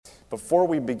before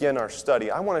we begin our study,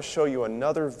 I want to show you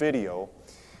another video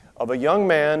of a young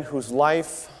man whose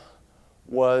life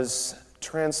was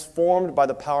transformed by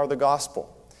the power of the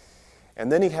gospel.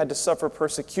 And then he had to suffer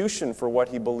persecution for what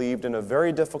he believed in a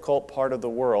very difficult part of the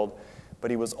world, but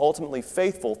he was ultimately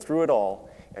faithful through it all,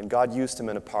 and God used him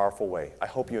in a powerful way. I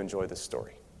hope you enjoy this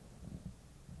story.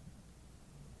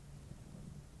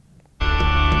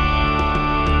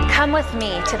 Come with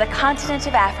me to the continent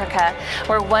of Africa,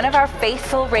 where one of our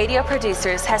faithful radio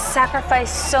producers has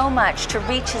sacrificed so much to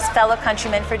reach his fellow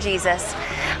countrymen for Jesus.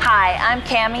 Hi, I'm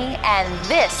Cammie, and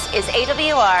this is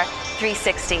AWR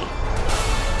 360.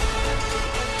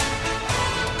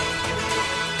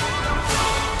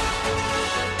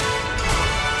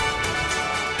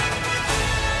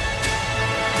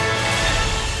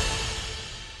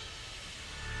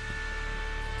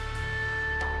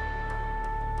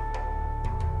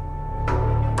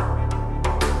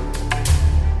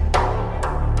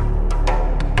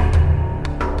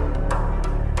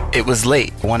 It was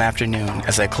late one afternoon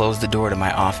as I closed the door to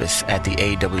my office at the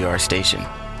AWR station.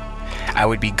 I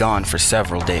would be gone for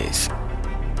several days.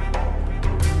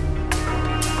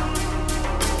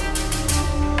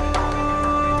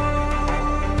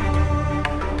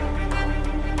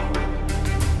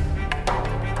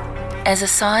 As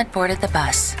Assad boarded the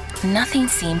bus, nothing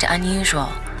seemed unusual.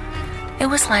 It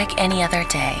was like any other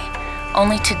day,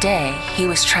 only today he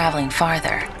was traveling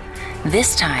farther.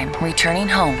 This time returning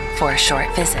home for a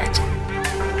short visit.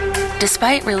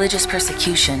 Despite religious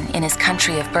persecution in his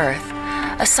country of birth,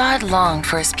 Assad longed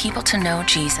for his people to know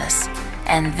Jesus,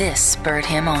 and this spurred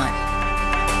him on.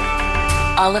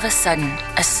 All of a sudden,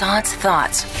 Assad's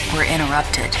thoughts were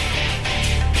interrupted.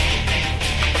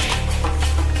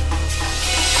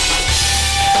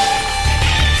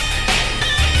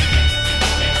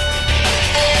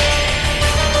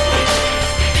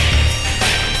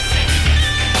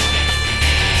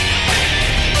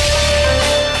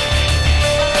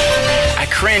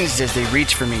 Cringed as they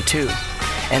reached for me too,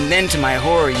 and then to my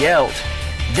horror yelled,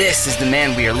 "This is the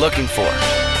man we are looking for."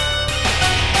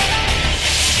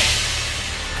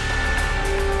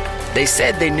 They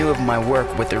said they knew of my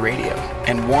work with the radio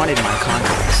and wanted my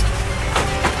contacts.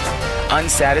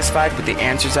 Unsatisfied with the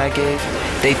answers I gave,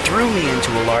 they threw me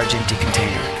into a large empty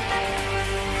container.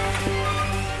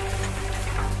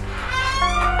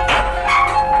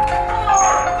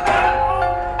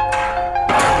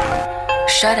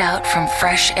 Shut out from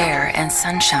fresh air and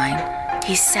sunshine,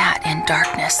 he sat in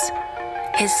darkness.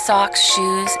 His socks,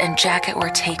 shoes, and jacket were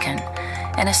taken,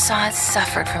 and Assad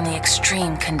suffered from the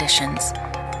extreme conditions.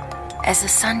 As the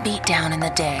sun beat down in the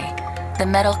day, the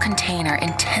metal container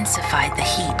intensified the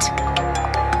heat,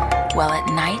 while at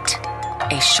night,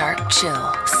 a sharp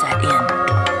chill set in.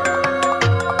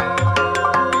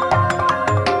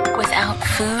 Without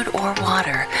food or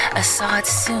water, Assad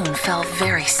soon fell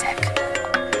very sick.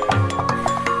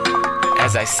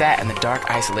 As I sat in the dark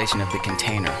isolation of the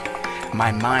container,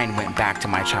 my mind went back to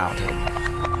my childhood.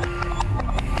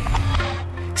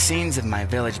 Scenes of my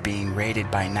village being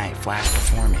raided by night flashed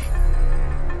before me.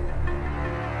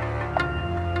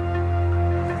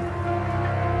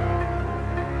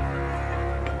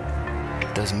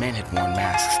 Those men had worn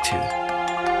masks too.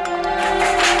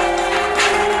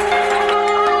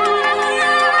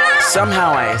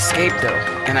 Somehow I escaped though,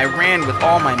 and I ran with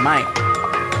all my might.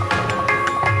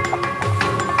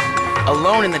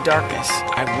 Alone in the darkness,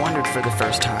 I wondered for the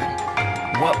first time,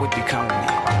 what would become of me?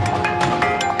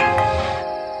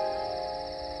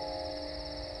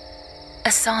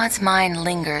 Assad's mind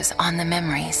lingers on the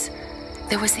memories.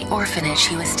 There was the orphanage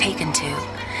he was taken to,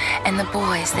 and the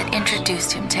boys that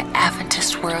introduced him to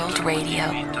Adventist World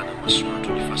Radio.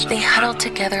 They huddled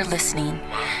together listening,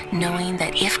 knowing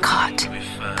that if caught,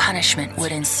 punishment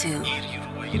would ensue.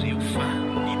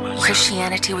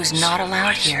 Christianity was not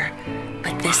allowed here,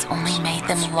 but this only made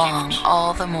them long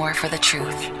all the more for the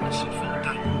truth.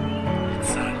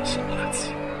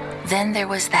 Then there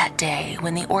was that day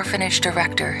when the orphanage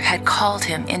director had called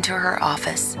him into her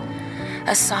office.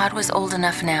 Assad was old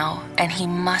enough now, and he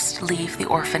must leave the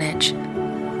orphanage.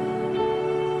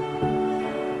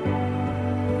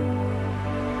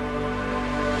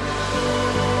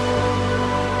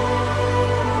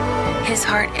 His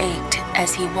heart ached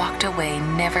as he walked away,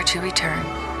 never to return.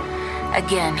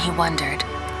 Again he wondered,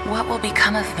 what will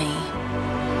become of me?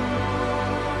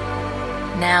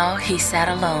 Now he sat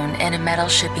alone in a metal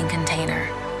shipping container,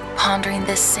 pondering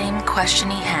this same question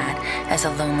he had as a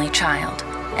lonely child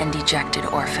and dejected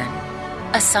orphan.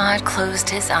 Assad closed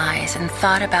his eyes and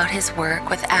thought about his work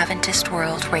with Adventist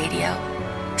World Radio.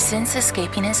 Since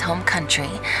escaping his home country,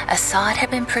 Assad had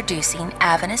been producing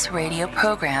Adventist radio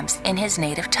programs in his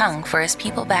native tongue for his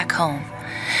people back home.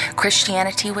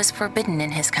 Christianity was forbidden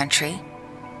in his country,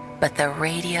 but the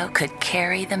radio could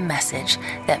carry the message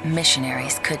that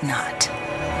missionaries could not.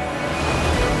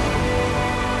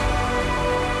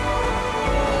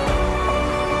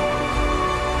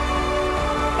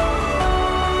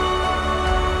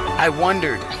 I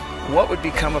wondered what would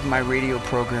become of my radio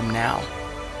program now.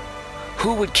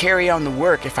 Who would carry on the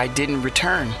work if I didn't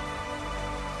return?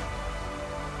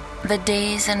 The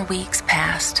days and weeks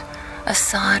passed.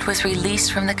 Assad was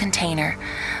released from the container,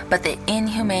 but the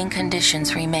inhumane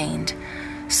conditions remained.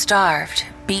 Starved,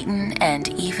 beaten, and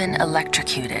even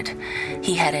electrocuted,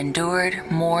 he had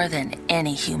endured more than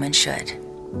any human should.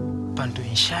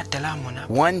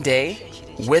 One day,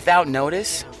 without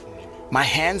notice, my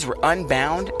hands were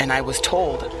unbound and I was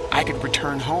told I could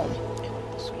return home.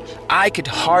 I could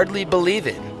hardly believe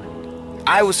it.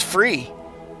 I was free.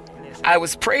 I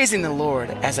was praising the Lord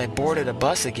as I boarded a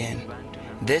bus again,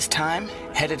 this time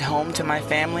headed home to my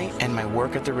family and my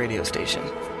work at the radio station.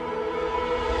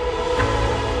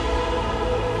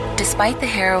 Despite the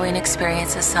harrowing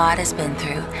experience Assad has been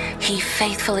through, he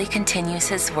faithfully continues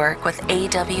his work with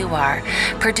AWR,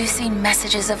 producing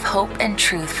messages of hope and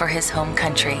truth for his home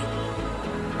country.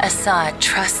 Assad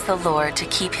trusts the Lord to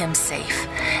keep him safe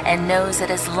and knows that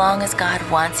as long as God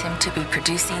wants him to be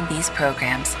producing these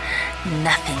programs,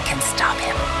 nothing can stop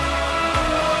him.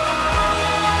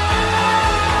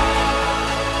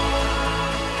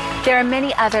 There are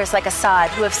many others like Assad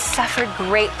who have suffered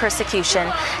great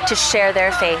persecution to share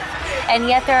their faith, and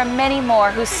yet there are many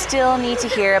more who still need to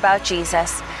hear about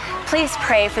Jesus. Please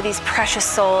pray for these precious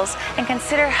souls and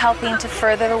consider helping to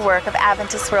further the work of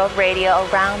Adventist World Radio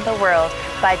around the world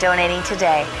by donating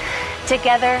today.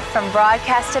 Together, from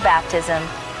broadcast to baptism,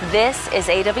 this is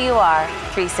AWR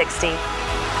 360.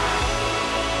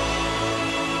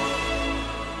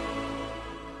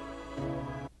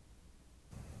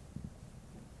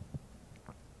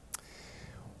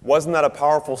 Wasn't that a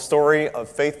powerful story of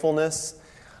faithfulness?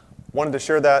 Wanted to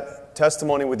share that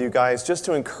testimony with you guys just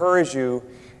to encourage you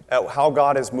at how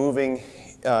God is moving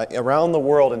around the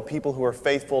world and people who are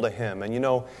faithful to Him. And you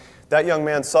know, that young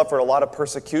man suffered a lot of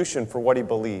persecution for what he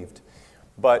believed.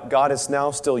 But God is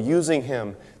now still using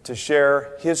him to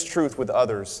share His truth with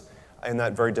others in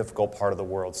that very difficult part of the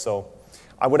world. So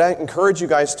I would encourage you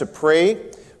guys to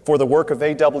pray for the work of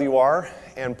AWR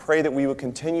and pray that we would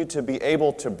continue to be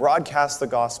able to broadcast the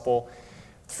gospel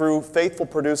through faithful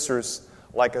producers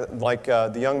like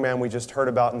the young man we just heard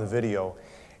about in the video.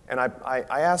 And I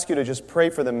ask you to just pray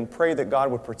for them and pray that God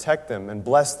would protect them and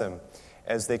bless them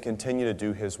as they continue to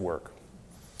do His work.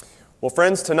 Well,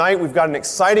 friends, tonight we've got an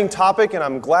exciting topic, and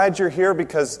I'm glad you're here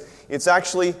because it's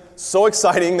actually so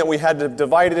exciting that we had to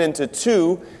divide it into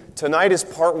two. Tonight is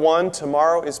part one,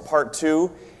 tomorrow is part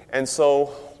two, and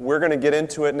so we're going to get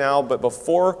into it now. But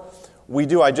before we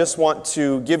do, I just want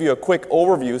to give you a quick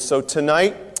overview. So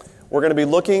tonight we're going to be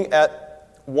looking at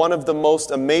one of the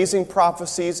most amazing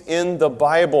prophecies in the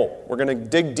Bible. We're going to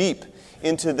dig deep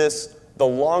into this, the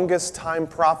longest time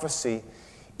prophecy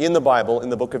in the Bible, in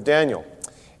the book of Daniel.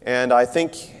 And I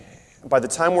think by the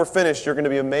time we're finished, you're going to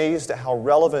be amazed at how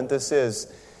relevant this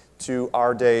is to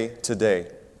our day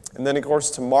today. And then, of course,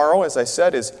 tomorrow, as I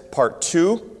said, is part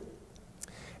two.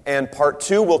 And part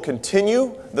two will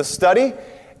continue the study,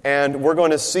 and we're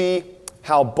going to see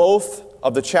how both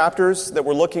of the chapters that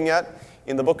we're looking at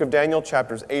in the book of Daniel,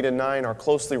 chapters 8 and 9, are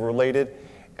closely related,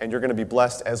 and you're going to be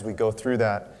blessed as we go through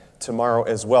that tomorrow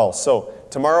as well. So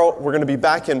tomorrow we're going to be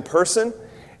back in person,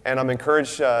 and I'm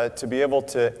encouraged to be able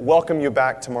to welcome you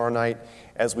back tomorrow night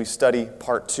as we study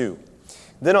part two.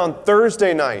 Then on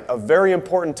Thursday night, a very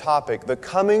important topic, the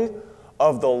coming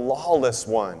of the lawless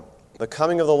one. The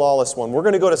coming of the lawless one. We're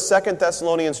going to go to 2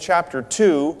 Thessalonians chapter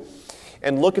 2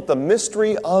 and look at the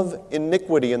mystery of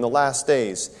iniquity in the last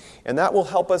days. And that will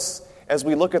help us as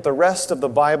we look at the rest of the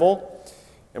Bible,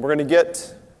 and we're going to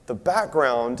get the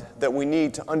background that we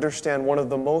need to understand one of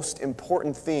the most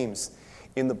important themes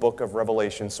in the book of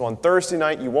Revelation. So on Thursday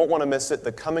night, you won't want to miss it,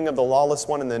 the coming of the lawless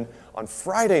one. And then on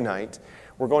Friday night,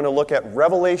 we're going to look at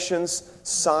Revelation's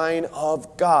sign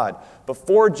of God.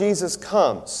 Before Jesus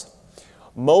comes,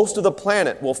 most of the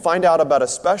planet will find out about a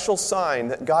special sign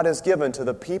that God has given to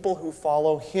the people who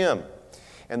follow Him.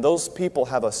 And those people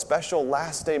have a special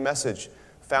last day message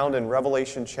found in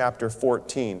Revelation chapter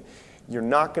 14. You're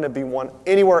not going to be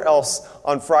anywhere else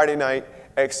on Friday night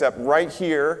except right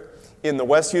here in the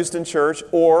West Houston Church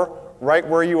or right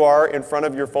where you are in front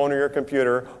of your phone or your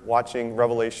computer watching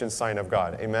Revelation Sign of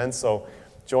God. Amen? So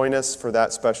join us for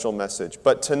that special message.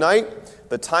 But tonight,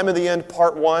 the time of the end,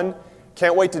 part 1.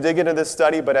 Can't wait to dig into this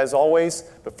study, but as always,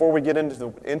 before we get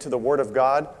into the Word of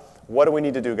God, what do we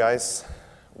need to do, guys?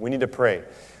 We need to pray.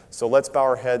 So let's bow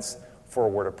our heads for a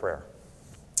word of prayer.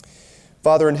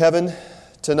 Father in heaven,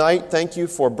 tonight, thank you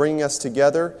for bringing us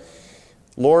together.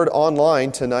 Lord,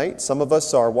 online tonight, some of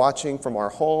us are watching from our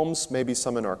homes, maybe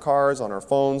some in our cars, on our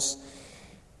phones.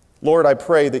 Lord, I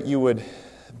pray that you would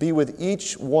be with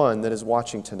each one that is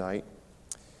watching tonight,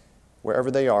 wherever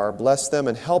they are. Bless them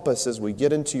and help us as we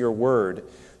get into your word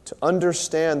to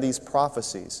understand these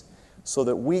prophecies so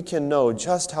that we can know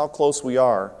just how close we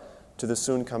are to the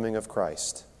soon coming of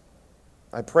Christ.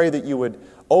 I pray that you would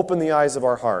open the eyes of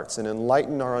our hearts and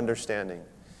enlighten our understanding.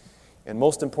 And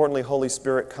most importantly, Holy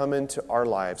Spirit, come into our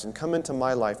lives and come into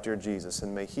my life, dear Jesus,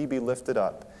 and may he be lifted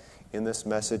up in this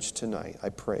message tonight. I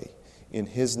pray in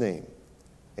his name.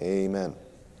 Amen.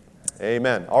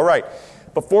 Amen. All right.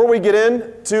 Before we get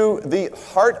into the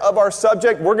heart of our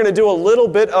subject, we're going to do a little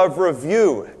bit of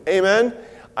review. Amen?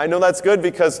 I know that's good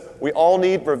because we all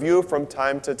need review from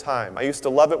time to time. I used to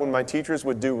love it when my teachers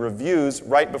would do reviews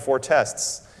right before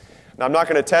tests. Now, I'm not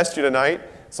going to test you tonight,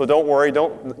 so don't worry.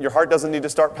 Your heart doesn't need to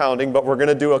start pounding, but we're going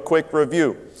to do a quick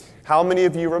review. How many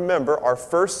of you remember our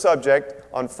first subject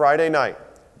on Friday night,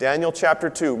 Daniel chapter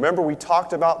 2? Remember we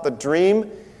talked about the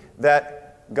dream that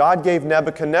God gave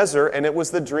Nebuchadnezzar, and it was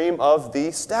the dream of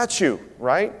the statue,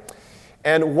 right?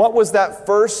 And what was that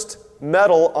first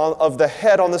metal of the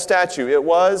head on the statue? It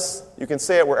was, you can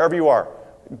say it wherever you are,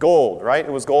 gold, right?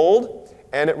 It was gold,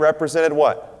 and it represented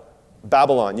what?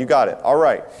 Babylon. You got it. All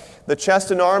right. The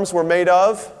chest and arms were made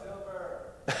of?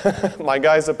 Silver. My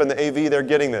guys up in the AV, they're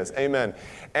getting this. Amen.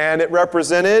 And it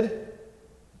represented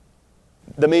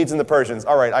the Medes and the Persians.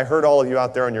 All right. I heard all of you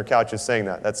out there on your couches saying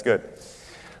that. That's good.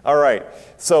 All right,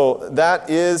 so that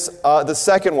is the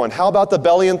second one. How about the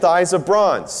belly and thighs of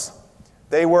bronze?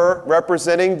 They were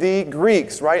representing the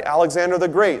Greeks, right? Alexander the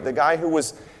Great, the guy who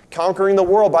was conquering the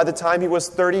world by the time he was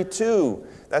 32.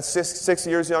 That's 6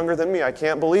 years younger than me. I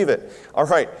can't believe it. All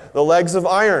right, the legs of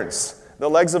irons. The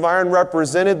legs of iron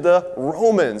represented the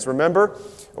Romans, remember?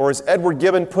 Or as Edward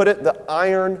Gibbon put it, the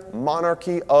iron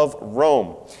monarchy of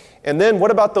Rome. And then what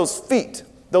about those feet?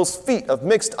 Those feet of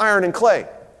mixed iron and clay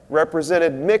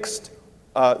represented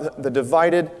the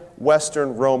divided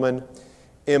Western Roman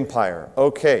Empire.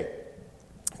 Okay,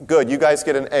 good. You guys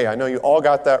get an A. I know you all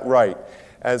got that right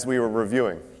as we were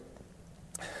reviewing.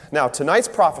 Now, tonight's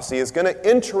prophecy is going to,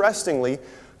 interestingly,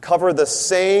 cover the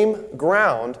same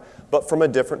ground, but from a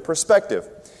different perspective.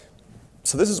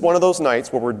 So this is one of those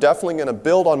nights where we're definitely going to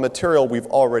build on material we've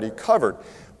already covered.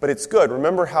 But it's good.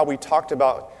 Remember how we talked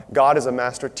about God as a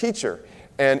master teacher.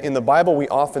 And in the Bible, we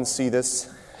often see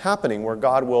this happening where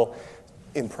God will,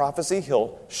 in prophecy,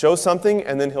 he'll show something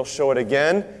and then he'll show it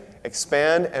again,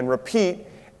 expand and repeat,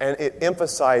 and it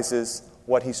emphasizes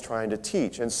what he's trying to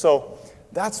teach. And so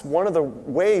that's one of the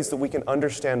ways that we can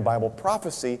understand Bible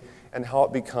prophecy and how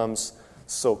it becomes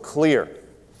so clear.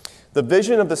 The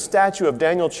vision of the statue of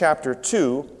Daniel chapter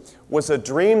 2 was a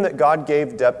dream that God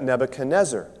gave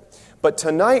Nebuchadnezzar. But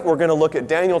tonight we're going to look at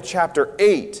Daniel chapter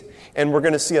 8, and we're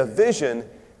going to see a vision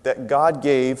that God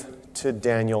gave to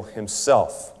Daniel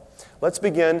himself. Let's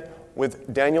begin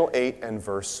with Daniel 8 and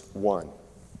verse 1.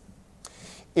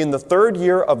 In the 3rd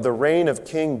year of the reign of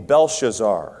King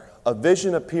Belshazzar, a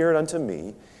vision appeared unto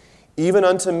me, even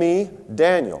unto me,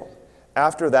 Daniel,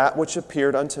 after that which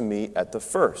appeared unto me at the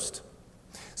first.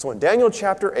 So in Daniel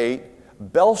chapter 8,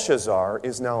 Belshazzar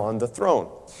is now on the throne.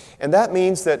 And that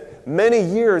means that many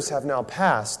years have now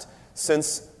passed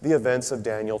since the events of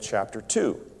Daniel chapter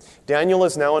 2. Daniel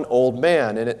is now an old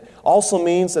man, and it also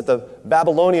means that the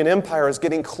Babylonian Empire is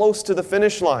getting close to the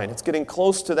finish line. It's getting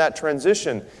close to that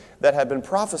transition that had been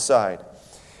prophesied.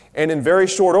 And in very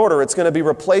short order, it's going to be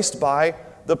replaced by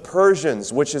the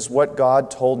Persians, which is what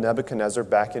God told Nebuchadnezzar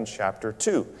back in chapter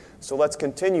 2. So let's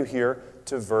continue here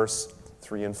to verse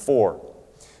 3 and 4.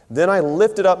 Then I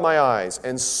lifted up my eyes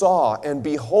and saw, and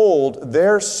behold,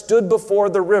 there stood before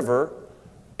the river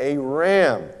a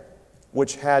ram,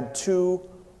 which had 2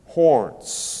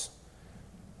 horns.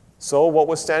 So what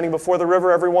was standing before the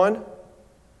river, everyone?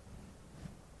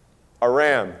 A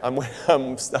ram. I'm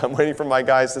waiting for my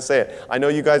guys to say it. I know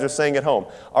you guys are saying at home.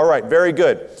 All right, very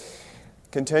good.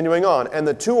 Continuing on. And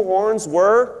the 2 horns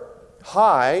were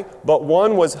high, but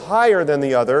one was higher than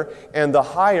the other, and the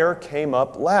higher came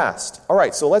up last. All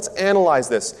right, so let's analyze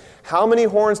this. How many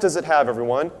horns does it have,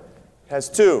 everyone? It has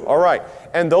 2. All right.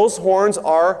 And those horns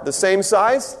are the same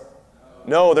size?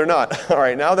 No, they're not. All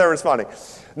right, now they're responding.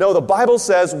 No, the Bible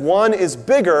says one is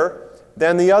bigger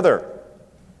than the other.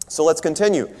 So let's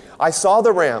continue. I saw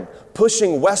the ram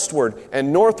pushing westward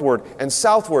and northward and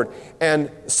southward,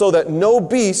 and so that no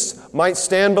beast might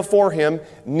stand before him,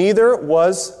 neither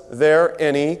was there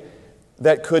any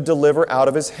that could deliver out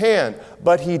of his hand.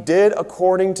 But he did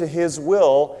according to his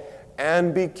will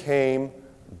and became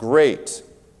great.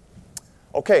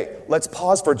 Okay, let's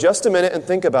pause for just a minute and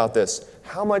think about this.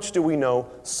 How much do we know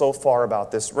so far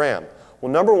about this ram?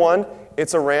 Well, number one,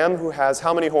 it's a ram who has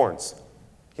how many horns?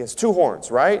 He has 2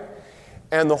 horns, right?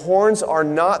 And the horns are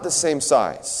not the same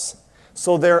size.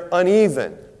 So they're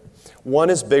uneven. One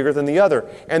is bigger than the other.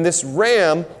 And this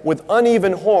ram with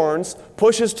uneven horns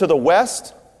pushes to the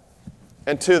west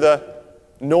and to the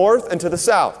north and to the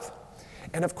south.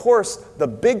 And of course, the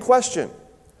big question,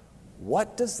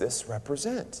 what does this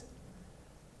represent?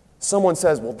 Someone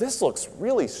says, well, this looks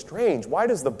really strange. Why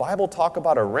does the Bible talk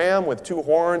about a ram with 2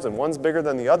 horns and one's bigger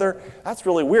than the other? That's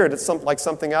really weird. It's like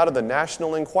something out of the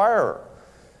National Enquirer.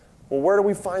 Well, where do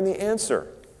we find the answer?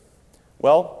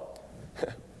 Well,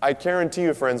 I guarantee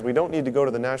you, friends, we don't need to go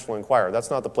to the National Enquirer. That's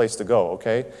not the place to go,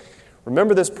 okay?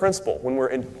 Remember this principle. When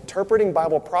we're interpreting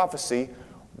Bible prophecy,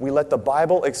 we let the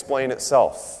Bible explain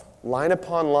itself. Line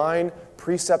upon line,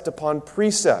 precept upon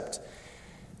precept.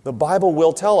 The Bible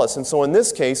will tell us. And so in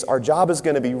this case, our job is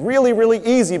going to be really, really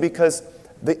easy because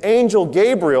the angel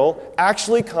Gabriel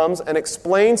actually comes and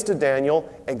explains to Daniel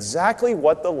exactly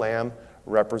what the lamb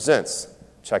represents.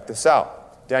 Check this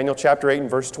out. Daniel chapter 8 and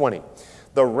verse 20.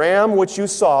 The ram which you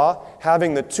saw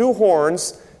having the 2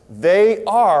 horns, they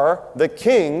are the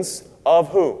kings of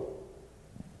who?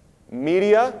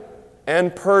 Media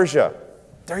and Persia.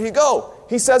 There you go.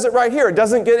 He says it right here. It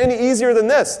doesn't get any easier than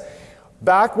this.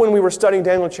 Back when we were studying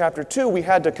Daniel chapter 2, we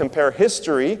had to compare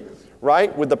history,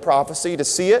 right, with the prophecy to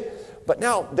see it. But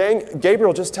now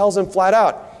Gabriel just tells him flat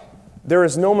out, there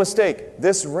is no mistake.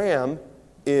 This ram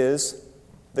is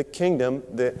the kingdom,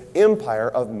 the empire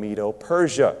of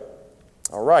Medo-Persia.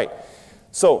 All right.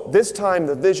 So this time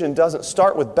the vision doesn't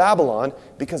start with Babylon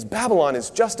because Babylon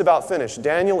is just about finished.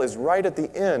 Daniel is right at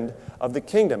the end of the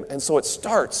kingdom. And so it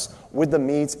starts with the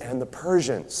Medes and the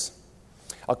Persians.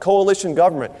 A coalition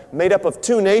government made up of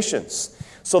 2 nations.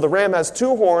 So the ram has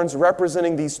 2 horns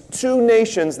representing these 2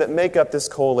 nations that make up this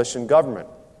coalition government.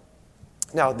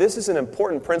 Now, this is an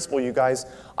important principle, you guys,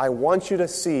 I want you to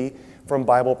see from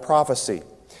Bible prophecy.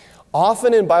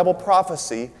 Often in Bible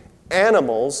prophecy,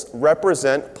 animals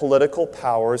represent political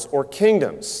powers or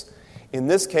kingdoms. In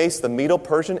this case, the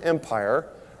Medo-Persian Empire,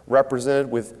 represented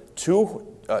with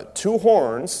two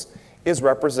horns, is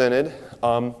represented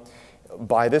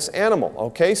by this animal.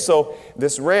 Okay, so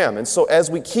this ram. And so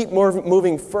as we keep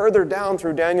moving further down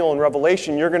through Daniel and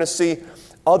Revelation, you're going to see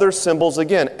other symbols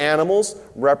again, animals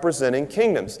representing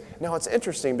kingdoms. Now it's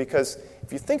interesting because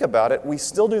if you think about it, we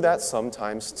still do that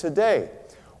sometimes today.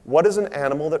 What is an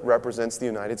animal that represents the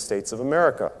United States of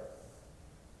America?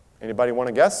 Anybody want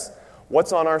to guess?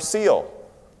 What's on our seal?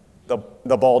 The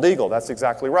bald eagle. That's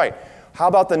exactly right. How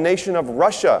about the nation of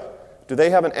Russia? Do they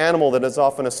have an animal that is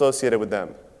often associated with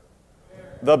them?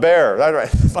 The bear. That's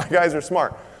right. My guys are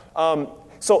smart.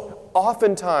 So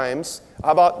oftentimes,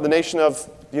 how about the nation of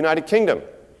the United Kingdom?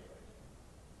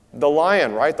 The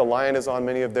lion, right? The lion is on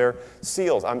many of their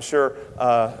seals. I'm sure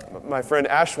my friend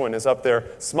Ashwin is up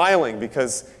there smiling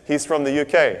because he's from the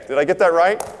UK. Did I get that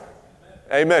right?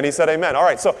 Amen. He said amen. All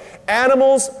right, so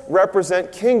animals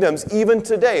represent kingdoms even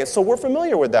today. So we're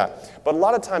familiar with that. But a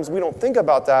lot of times we don't think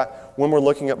about that when we're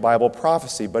looking at Bible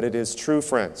prophecy, but it is true,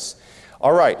 friends.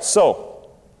 All right, so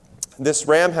this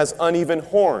ram has uneven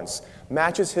horns.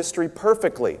 Matches history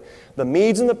perfectly. The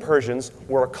Medes and the Persians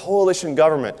were a coalition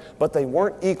government, but they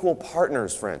weren't equal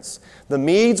partners, friends. The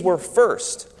Medes were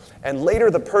first, and later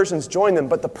the Persians joined them,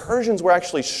 but the Persians were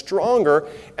actually stronger,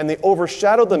 and they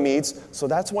overshadowed the Medes, so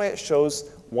that's why it shows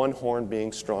one horn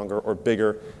being stronger or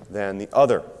bigger than the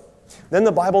other. Then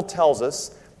the Bible tells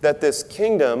us that this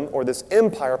kingdom or this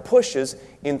empire pushes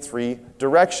in 3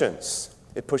 directions.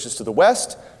 It pushes to the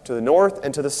west, to the north,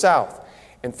 and to the south.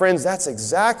 And friends, that's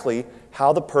exactly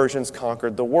how the Persians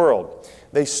conquered the world.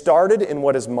 They started in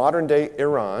what is modern-day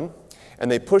Iran,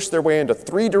 and they pushed their way into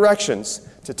 3 directions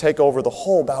to take over the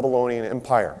whole Babylonian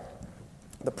Empire.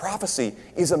 The prophecy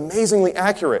is amazingly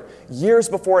accurate. Years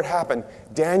before it happened,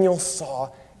 Daniel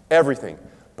saw everything.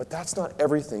 But that's not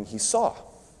everything he saw.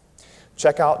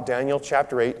 Check out Daniel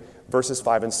chapter 8, verses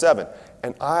 5 and 7.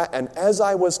 And as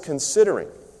I was considering,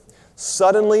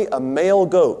 suddenly a male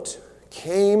goat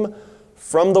came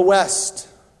from the west.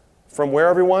 From where,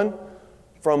 everyone?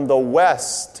 From the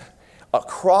west,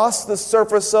 across the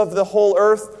surface of the whole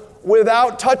earth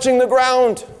without touching the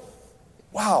ground.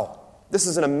 Wow, this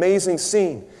is an amazing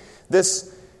scene.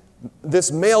 This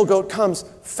this male goat comes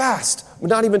fast,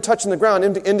 not even touching the ground,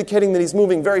 indicating that he's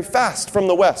moving very fast from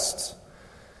the west.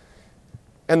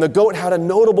 And the goat had a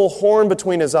notable horn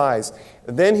between his eyes.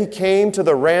 Then he came to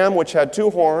the ram which had 2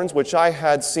 horns, which I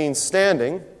had seen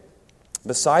standing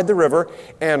beside the river,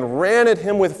 and ran at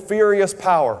him with furious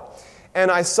power. And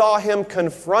I saw him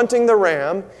confronting the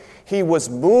ram. He was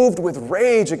moved with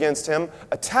rage against him,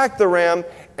 attacked the ram,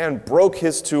 and broke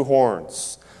his 2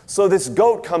 horns. So this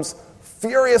goat comes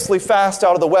furiously fast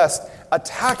out of the west,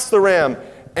 attacks the ram,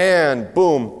 and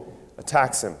boom,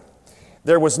 attacks him.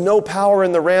 There was no power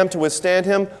in the ram to withstand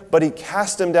him, but he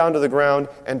cast him down to the ground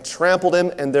and trampled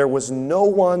him, and there was no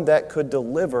one that could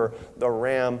deliver the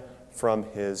ram from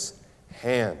his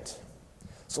hand.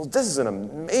 So this is an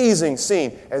amazing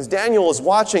scene. As Daniel is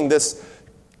watching this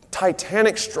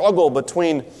titanic struggle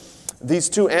between these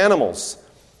 2 animals,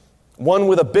 one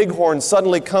with a big horn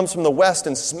suddenly comes from the west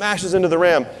and smashes into the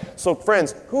ram. So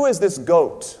friends, who is this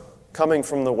goat coming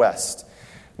from the west?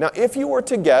 Now, if you were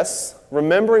to guess,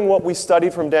 remembering what we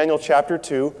studied from Daniel chapter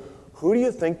 2, who do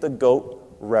you think the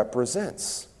goat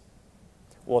represents?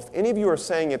 Well, if any of you are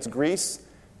saying it's Greece,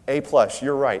 A+,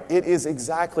 you're right. It is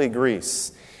exactly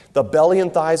Greece. The belly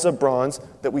and thighs of bronze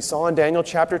that we saw in Daniel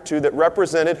chapter 2 that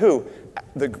represented who?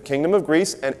 The kingdom of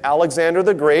Greece and Alexander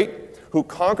the Great, who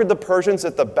conquered the Persians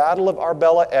at the Battle of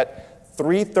Arbela at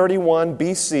 331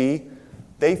 BC.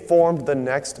 They formed the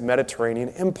next Mediterranean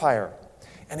empire.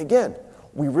 And again,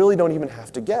 we really don't even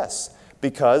have to guess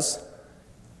because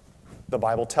the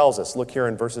Bible tells us. Look here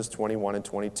in verses 21 and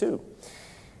 22.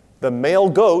 The male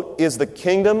goat is the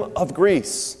kingdom of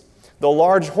Greece. The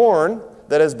large horn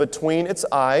that is between its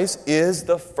eyes is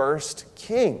the first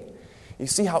king. You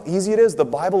see how easy it is? The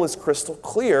Bible is crystal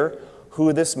clear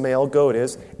who this male goat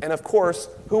is. And of course,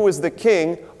 who was the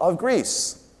king of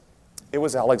Greece? It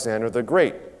was Alexander the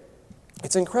Great.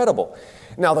 It's incredible.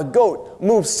 Now the goat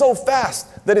moves so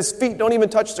fast that his feet don't even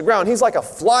touch the ground. He's like a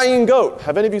flying goat.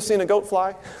 Have any of you seen a goat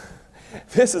fly?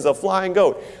 This is a flying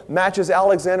goat. Matches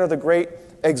Alexander the Great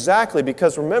exactly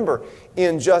because remember,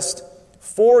 in just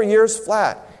 4 years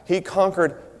flat, he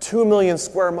conquered 2 million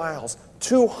square miles,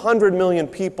 200 million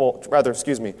people,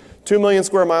 2 million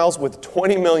square miles with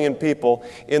 20 million people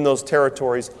in those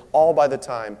territories, all by the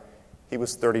time he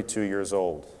was 32 years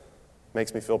old.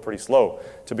 Makes me feel pretty slow,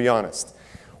 to be honest.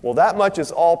 Well, that much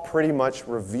is all pretty much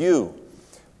review.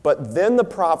 But then the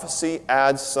prophecy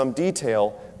adds some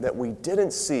detail that we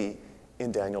didn't see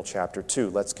in Daniel chapter 2.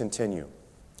 Let's continue.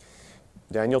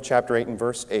 Daniel chapter 8 and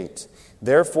verse 8.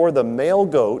 Therefore the male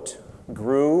goat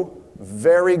grew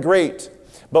very great.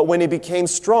 But when he became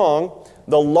strong,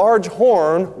 the large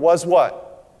horn was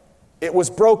what? It was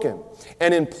broken.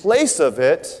 And in place of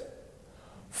it,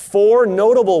 4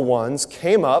 notable ones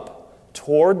came up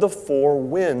toward the 4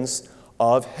 winds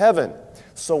of heaven.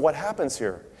 So what happens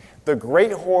here? The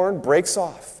great horn breaks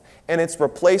off, and it's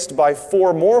replaced by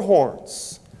 4 more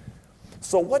horns.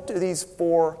 So what do these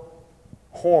 4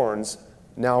 horns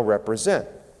now represent?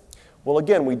 Well,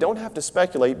 again, we don't have to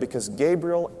speculate because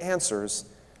Gabriel answers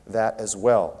that as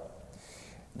well.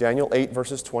 Daniel 8,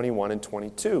 verses 21 and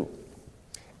 22.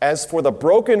 As for the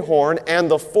broken horn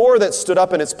and the 4 that stood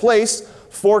up in its place,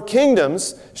 4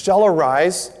 kingdoms shall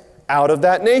arise out of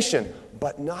that nation,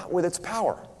 but not with its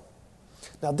power.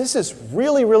 Now, this is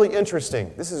really, really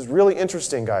interesting. This is really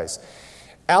interesting, guys.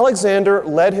 Alexander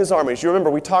led his armies. You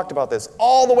remember, we talked about this,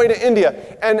 all the way to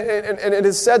India. And it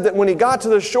is said that when he got to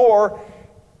the shore,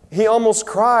 he almost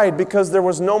cried because there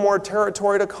was no more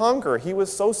territory to conquer. He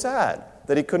was so sad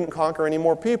that he couldn't conquer any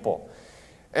more people.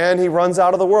 And he runs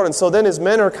out of the world. And so then his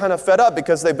men are kind of fed up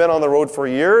because they've been on the road for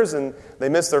years and they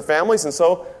miss their families. And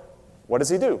so what does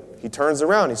he do? He turns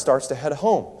around. He starts to head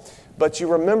home. But you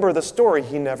remember the story.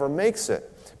 He never makes it.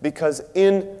 Because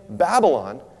in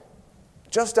Babylon,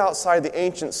 just outside the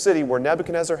ancient city where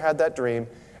Nebuchadnezzar had that dream,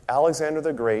 Alexander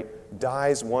the Great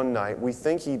dies one night. We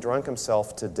think he drank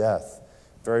himself to death.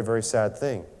 Very, very sad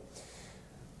thing.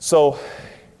 So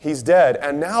he's dead,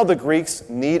 and now the Greeks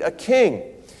need a king.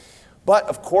 But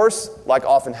of course, like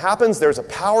often happens, there's a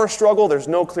power struggle. There's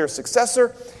no clear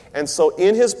successor. And so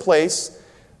in his place,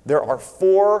 there are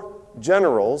 4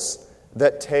 generals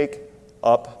that take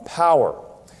up power.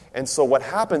 And so what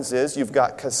happens is you've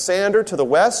got Cassander to the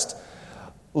west,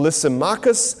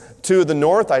 Lysimachus to the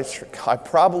north. I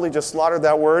probably just slaughtered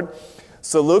that word.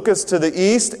 Seleucus to the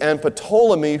east, and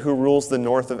Ptolemy, who rules the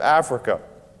north of Africa.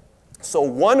 So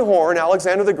 1 horn,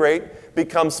 Alexander the Great,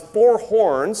 becomes 4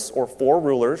 horns, or 4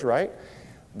 rulers, right?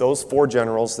 Those 4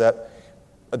 generals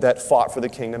that fought for the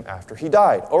kingdom after he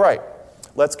died. All right,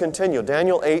 let's continue.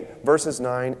 Daniel 8, verses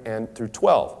 9 and through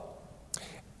 12.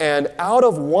 And out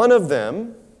of one of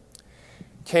them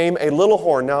came a little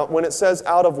horn. Now, when it says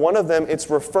out of one of them, it's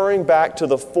referring back to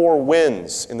the four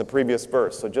winds in the previous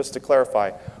verse. So just to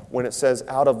clarify, when it says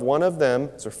out of one of them,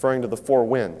 it's referring to the four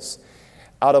winds.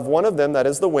 Out of one of them, that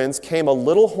is the winds, came a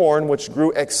little horn which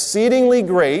grew exceedingly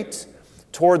great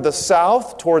toward the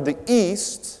south, toward the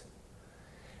east,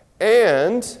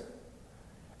 and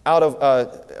out of,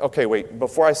 okay, wait,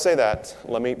 before I say that,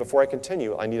 before I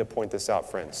continue, I need to point this out,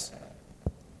 friends.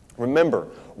 Remember,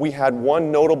 we had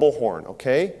one notable horn,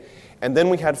 okay? And then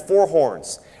we had four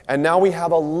horns. And now we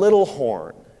have a little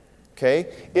horn,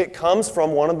 okay? It comes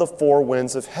from one of the four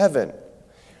winds of heaven.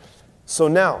 So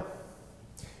now,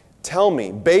 tell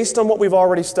me, based on what we've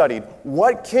already studied,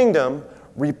 what kingdom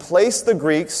replaced the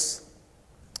Greeks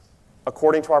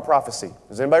according to our prophecy?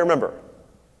 Does anybody remember?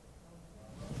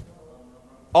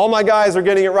 All my guys are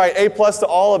getting it right. A+ to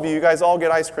all of you. You guys all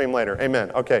get ice cream later.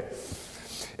 Amen. Okay.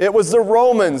 It was the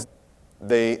Romans.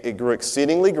 It grew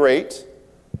exceedingly great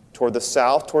toward the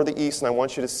south, toward the east, and I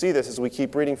want you to see this as we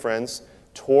keep reading, friends,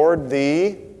 toward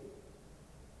the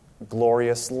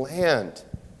glorious land.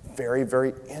 Very,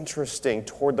 very interesting.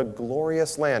 Toward the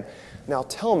glorious land. Now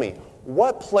tell me,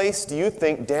 what place do you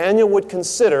think Daniel would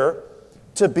consider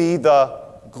to be the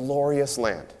glorious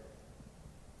land?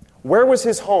 Where was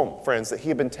his home, friends, that he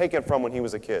had been taken from when he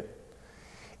was a kid?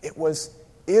 It was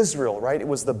Israel, right? It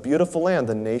was the beautiful land,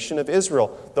 the nation of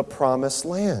Israel, the promised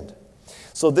land.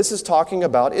 So this is talking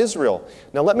about Israel.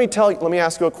 Now let me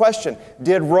ask you a question.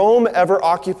 Did Rome ever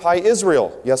occupy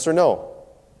Israel? Yes or no?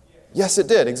 Yes, it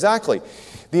did, exactly.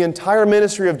 The entire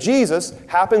ministry of Jesus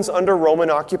happens under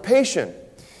Roman occupation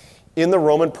in the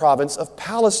Roman province of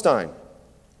Palestine.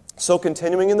 So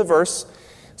continuing in the verse,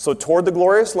 so toward the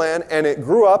glorious land, and it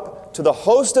grew up to the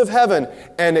host of heaven,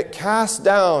 and it cast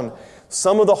down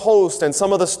some of the host and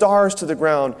some of the stars to the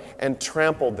ground and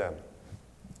trampled them.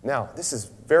 Now, this is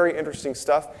very interesting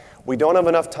stuff. We don't have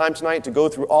enough time tonight to go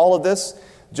through all of this.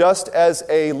 Just as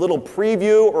a little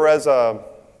preview or as an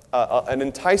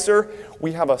enticer,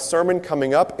 we have a sermon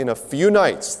coming up in a few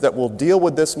nights that will deal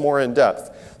with this more in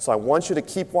depth. So I want you to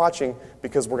keep watching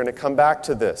because we're going to come back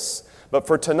to this. But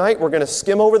for tonight, we're going to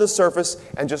skim over the surface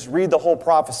and just read the whole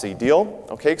prophecy. Deal?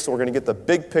 Okay, so we're going to get the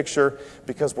big picture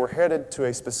because we're headed to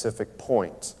a specific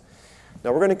point.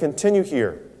 Now we're going to continue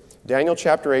here. Daniel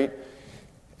chapter 8,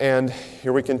 and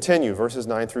here we continue, verses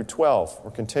 9 through 12.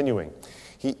 We're continuing.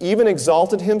 He even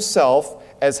exalted himself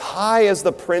as high as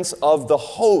the prince of the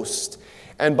host,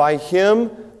 and by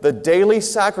him the daily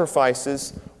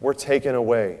sacrifices were taken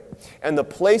away, and the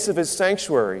place of his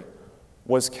sanctuary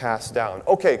was cast down.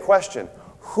 Okay, question.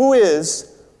 Who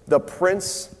is the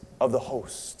prince of the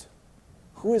host?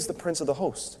 Who is the prince of the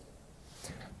host?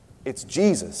 It's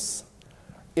Jesus.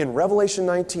 In Revelation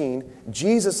 19,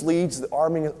 Jesus leads the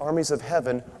armies of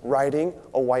heaven riding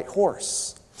a white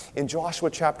horse. In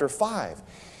Joshua chapter 5,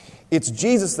 it's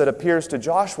Jesus that appears to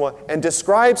Joshua and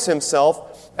describes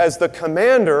himself as the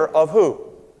commander of who?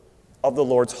 Of the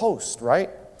Lord's host, right?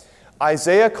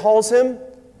 Isaiah calls him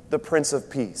the Prince of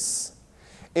Peace.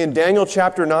 In Daniel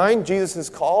chapter 9, Jesus is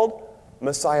called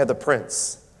Messiah the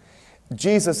Prince.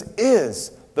 Jesus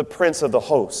is the Prince of the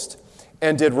host.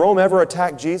 And did Rome ever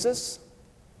attack Jesus?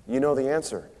 You know the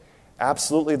answer.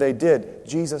 Absolutely they did.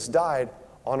 Jesus died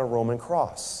on a Roman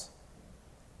cross.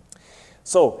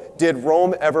 So, did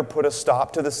Rome ever put a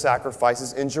stop to the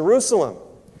sacrifices in Jerusalem?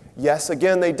 Yes,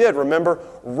 again they did. Remember,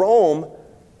 Rome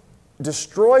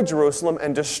destroyed Jerusalem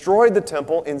and destroyed the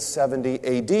temple in 70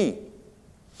 AD.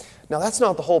 Now that's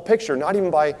not the whole picture, not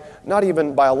even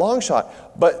by a long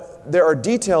shot, but there are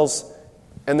details,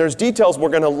 and there's details we're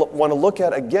going to want to look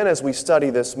at again as we study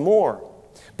this more.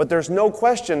 But there's no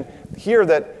question here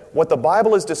that what the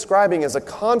Bible is describing is a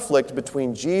conflict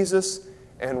between Jesus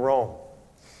and Rome.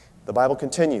 The Bible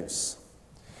continues.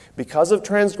 Because of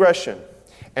transgression,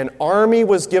 an army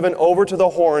was given over to the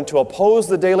horn to oppose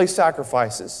the daily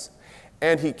sacrifices,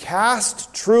 and he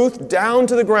cast truth down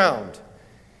to the ground.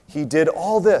 He did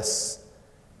all this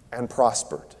and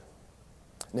prospered.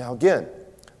 Now again,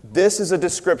 this is a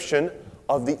description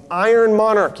of the iron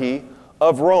monarchy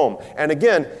of Rome. And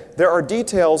again, there are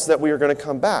details that we are going to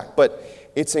come back, but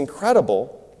it's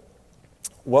incredible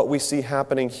what we see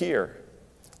happening here.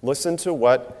 Listen to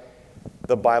what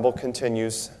the Bible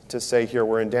continues to say here.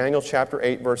 We're in Daniel chapter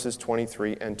 8, verses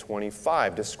 23 and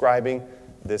 25, describing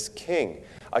this king.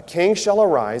 A king shall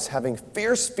arise, having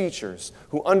fierce features,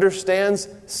 who understands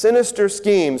sinister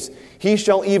schemes. He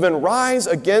shall even rise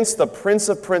against the Prince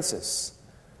of Princes.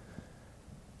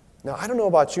 Now, I don't know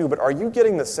about you, but are you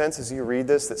getting the sense as you read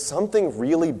this that something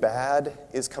really bad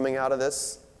is coming out of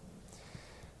this?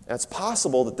 And it's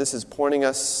possible that this is pointing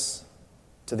us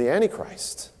to the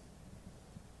Antichrist.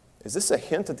 Is this a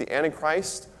hint that the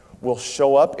Antichrist will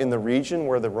show up in the region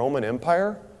where the Roman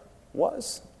Empire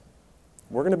was?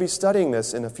 We're going to be studying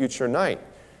this in a future night.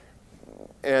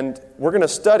 And we're going to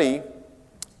study,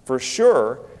 for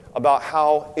sure, about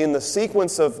how in the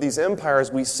sequence of these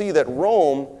empires, we see that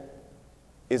Rome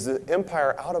is the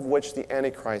empire out of which the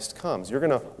Antichrist comes. You're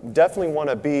going to definitely want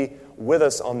to be with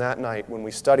us on that night when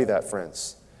we study that,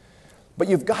 friends. But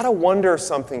you've got to wonder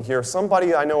something here.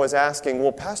 Somebody I know is asking,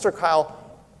 well, Pastor Kyle,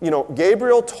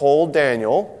 Gabriel told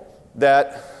Daniel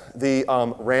that the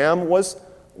ram was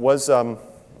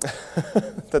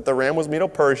that the ram was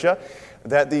Medo-Persia,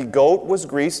 that the goat was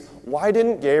Greece. Why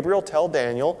didn't Gabriel tell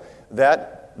Daniel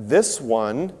that this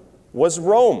one was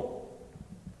Rome?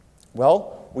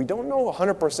 Well, we don't know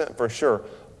 100% for sure,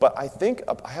 but I think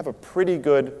I have a pretty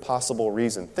good possible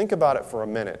reason. Think about it for a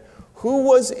minute. Who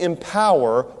was in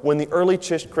power when the early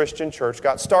Christian church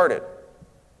got started?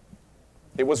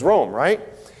 It was Rome, right?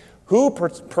 Who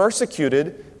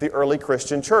persecuted the early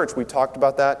Christian church? We talked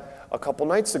about that a couple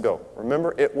nights ago.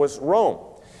 Remember, it was Rome.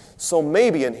 So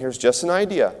maybe, and here's just an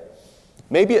idea,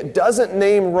 maybe it doesn't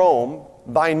name Rome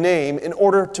by name in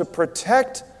order to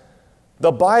protect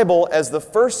the Bible as the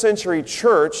first century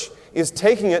church is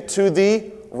taking it to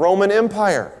the Roman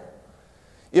Empire.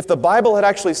 If the Bible had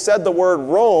actually said the word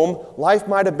Rome, life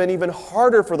might have been even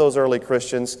harder for those early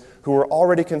Christians who were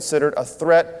already considered a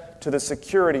threat to the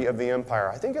security of the empire.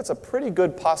 I think it's a pretty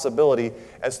good possibility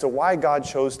as to why God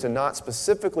chose to not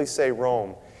specifically say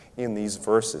Rome in these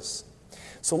verses.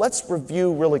 So let's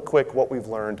review really quick what we've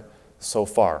learned so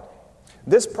far.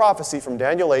 This prophecy from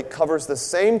Daniel 8 covers the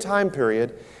same time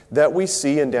period that we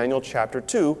see in Daniel chapter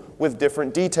 2 with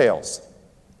different details.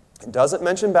 It doesn't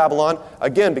mention Babylon,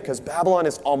 again, because Babylon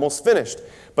is almost finished.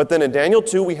 But then in Daniel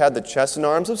 2, we had the chest and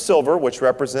arms of silver, which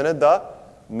represented the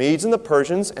Medes and the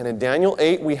Persians. And in Daniel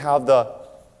 8, we have the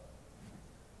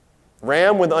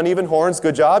ram with uneven horns.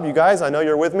 Good job, you guys. I know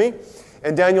you're with me.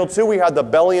 In Daniel 2, we had the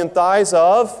belly and thighs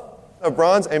of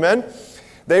bronze. Amen.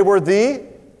 They were the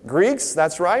Greeks,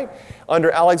 that's right, under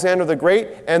Alexander the Great.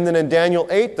 And then in Daniel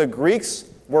 8, the Greeks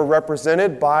were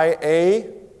represented by a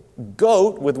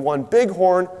goat with one big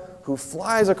horn who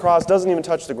flies across, doesn't even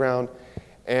touch the ground,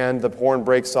 and the horn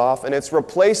breaks off. And it's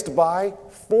replaced by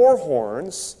 4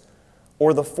 horns,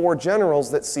 or the 4 generals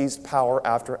that seized power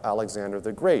after Alexander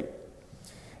the Great.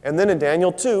 And then in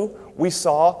Daniel 2, we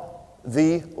saw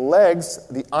the legs,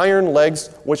 the iron legs,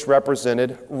 which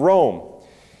represented Rome.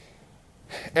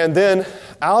 And then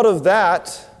out of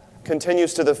that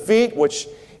continues to the feet, which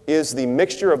is the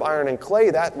mixture of iron and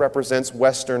clay. That represents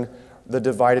the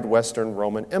divided Western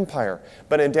Roman Empire.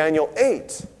 But in Daniel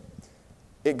 8,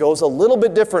 it goes a little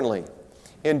bit differently.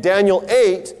 In Daniel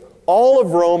 8, all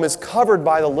of Rome is covered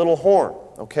by the little horn,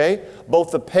 okay?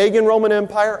 Both the pagan Roman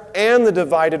Empire and the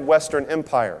divided Western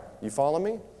Empire. You follow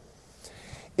me?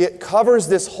 It covers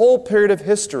this whole period of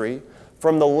history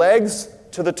from the legs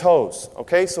to the toes,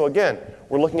 okay? So again,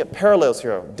 we're looking at parallels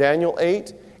here, Daniel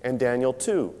 8 and Daniel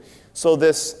 2. So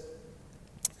this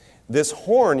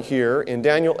horn here in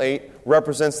Daniel 8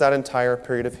 represents that entire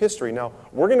period of history. Now,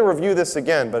 we're going to review this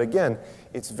again, but again,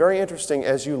 it's very interesting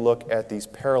as you look at these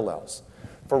parallels.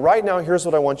 For right now, here's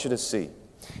what I want you to see.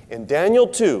 In Daniel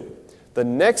 2, the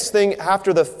next thing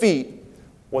after the feet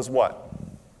was what?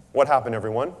 What happened,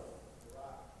 everyone?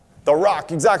 The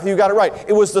rock, exactly, you got it right.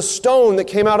 It was the stone that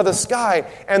came out of the sky,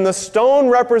 and the stone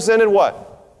represented what?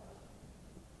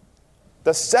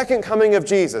 The second coming of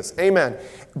Jesus. Amen.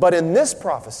 But in this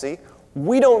prophecy,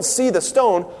 we don't see the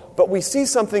stone, but we see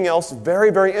something else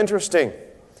very, very interesting.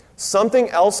 Something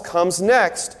else comes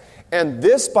next, and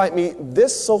this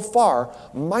so far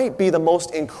might be the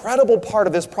most incredible part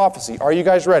of this prophecy. Are you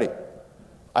guys ready?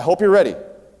 I hope you're ready.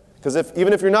 Because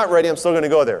even if you're not ready, I'm still going to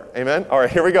go there. Amen? All right,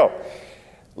 here we go.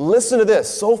 Listen to this.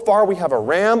 So far, we have a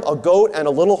ram, a goat, and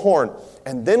a little horn.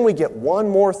 And then we get one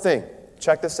more thing.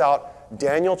 Check this out.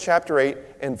 Daniel chapter 8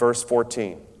 and verse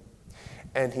 14.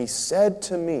 And he said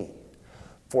to me,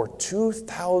 for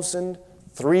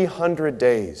 2,300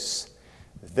 days,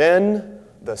 then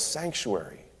the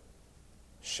sanctuary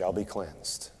shall be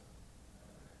cleansed.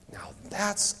 Now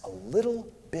that's a little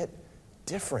bit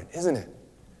different, isn't it?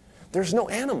 There's no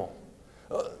animal.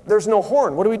 There's no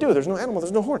horn. What do we do? There's no animal.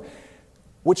 There's no horn.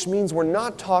 Which means we're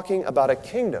not talking about a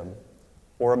kingdom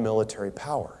or a military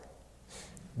power.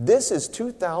 This is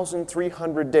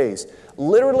 2,300 days.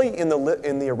 Literally, in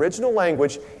the original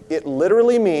language, it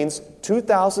literally means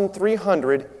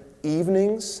 2,300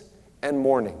 evenings and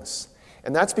mornings.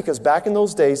 And that's because back in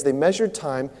those days, they measured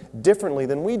time differently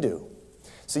than we do.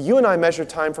 So you and I measure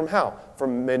time from how?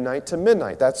 From midnight to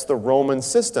midnight. That's the Roman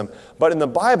system. But in the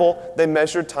Bible, they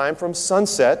measured time from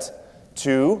sunset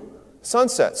to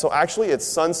sunset. So actually, it's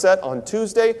sunset on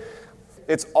Tuesday.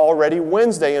 It's already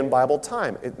Wednesday in Bible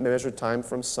time. It measured time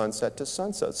from sunset to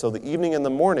sunset. So the evening and the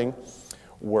morning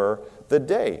were the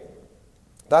day.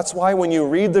 That's why when you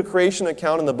read the creation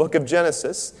account in the book of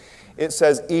Genesis, it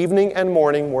says evening and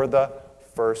morning were the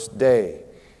first day,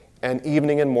 and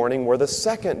evening and morning were the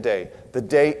second day. The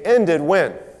day ended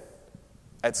when?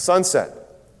 At sunset.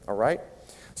 All right?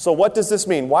 So what does this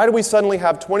mean? Why do we suddenly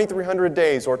have 2,300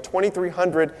 days or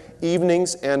 2,300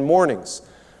 evenings and mornings?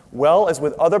 Well, as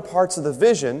with other parts of the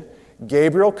vision,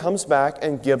 Gabriel comes back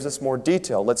and gives us more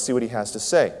detail. Let's see what he has to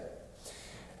say.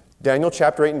 Daniel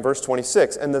chapter 8 and verse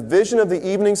 26. And the vision of the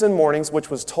evenings and mornings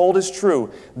which was told is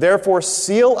true. Therefore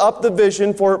seal up the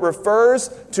vision, for it refers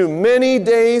to many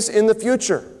days in the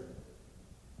future.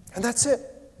 And that's it.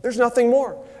 There's nothing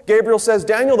more. Gabriel says,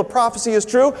 Daniel, the prophecy is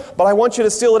true, but I want you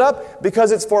to seal it up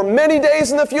because it's for many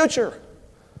days in the future.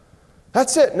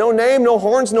 That's it. No name, no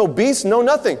horns, no beast, no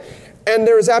nothing. And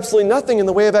there is absolutely nothing in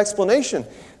the way of explanation.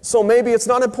 So maybe it's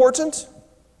not important.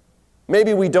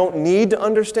 Maybe we don't need to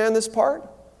understand this part.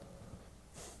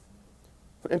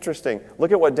 Interesting.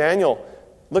 Look at what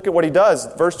he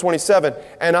does. Verse 27.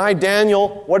 And I,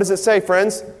 Daniel, what does it say,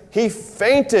 friends? He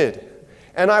fainted.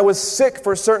 And I was sick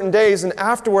for certain days, and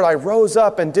afterward I rose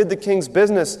up and did the king's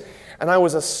business. And I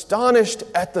was astonished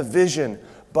at the vision,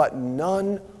 but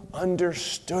none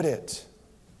understood it.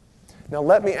 Now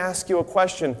let me ask you a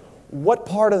question. What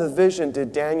part of the vision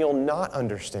did Daniel not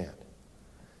understand?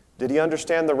 Did he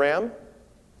understand the ram?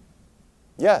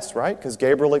 Yes, right? Because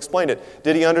Gabriel explained it.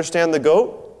 Did he understand the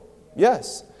goat?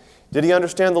 Yes. Did he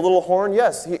understand the little horn?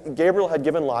 Yes. Gabriel had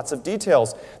given lots of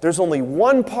details. There's only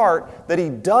one part that he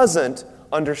doesn't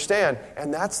understand,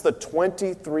 and that's the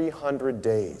 2,300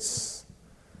 days.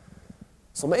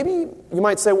 So maybe you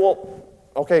might say, well,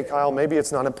 okay, Kyle, maybe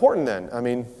it's not important then. I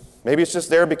mean, maybe it's just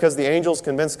there because the angels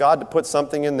convinced God to put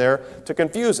something in there to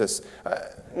confuse us.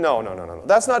 No.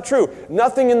 That's not true.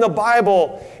 Nothing in the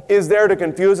Bible is there to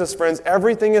confuse us, friends.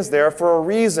 Everything is there for a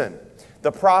reason.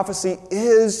 The prophecy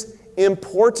is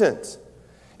important.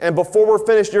 And before we're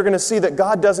finished, you're going to see that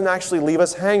God doesn't actually leave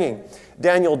us hanging.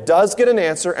 Daniel does get an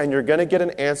answer, and you're going to get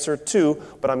an answer too,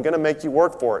 but I'm going to make you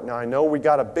work for it. Now, I know we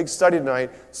got a big study tonight,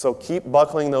 so keep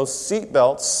buckling those seat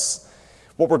belts.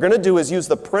 What we're going to do is use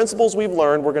the principles we've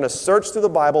learned. We're going to search through the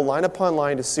Bible line upon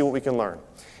line to see what we can learn.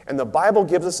 And the Bible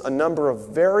gives us a number of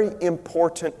very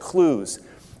important clues.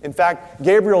 In fact,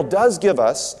 Gabriel does give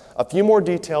us a few more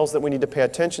details that we need to pay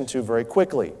attention to very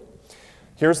quickly.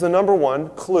 Here's the number one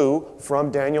clue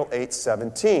from Daniel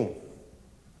 8:17.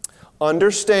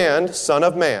 Understand, Son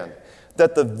of Man,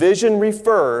 that the vision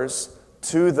refers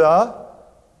to the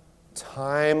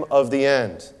time of the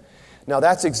end. Now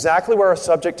that's exactly where our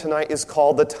subject tonight is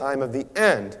called the time of the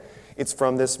end. It's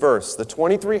from this verse. The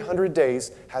 2,300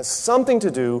 days has something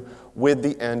to do with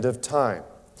the end of time.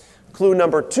 Clue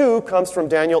number 2 comes from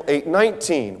Daniel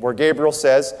 8:19, where Gabriel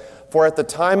says, for at the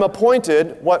time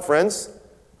appointed, what friends?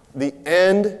 The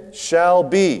end shall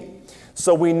be.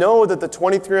 So we know that the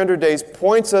 2,300 days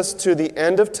points us to the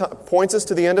end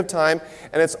of time,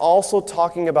 and it's also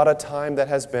talking about a time that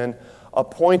has been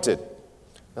appointed.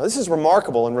 Now this is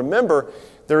remarkable, and remember,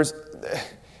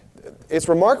 it's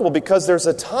remarkable because there's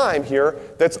a time here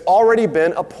that's already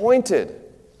been appointed.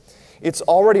 It's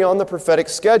already on the prophetic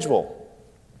schedule.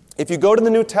 If you go to the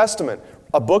New Testament,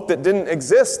 a book that didn't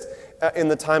exist in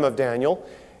the time of Daniel,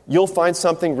 you'll find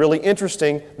something really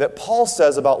interesting that Paul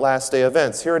says about last day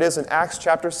events. Here it is in Acts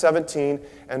chapter 17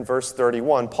 and verse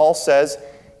 31. Paul says,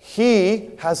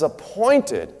 He has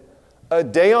appointed a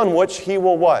day on which He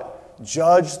will what?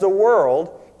 Judge the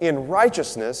world in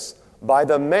righteousness by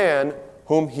the man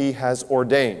whom He has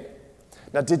ordained.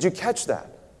 Now, did you catch that?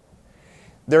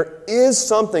 There is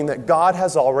something that God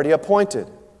has already appointed.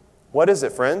 What is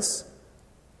it, friends?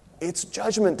 It's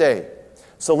Judgment Day.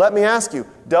 So let me ask you,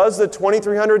 does the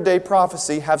 2,300-day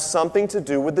prophecy have something to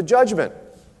do with the judgment?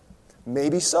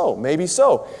 Maybe so, maybe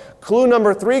so. Clue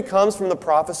number 3 comes from the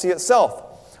prophecy itself.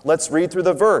 Let's read through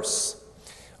the verse.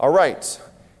 All right.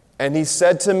 And he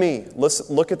said to me,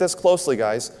 listen, look at this closely,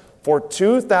 guys. For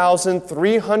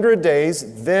 2,300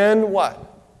 days, then what?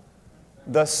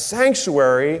 The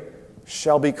sanctuary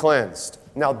shall be cleansed.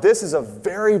 Now, this is a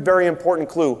very, very important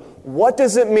clue. What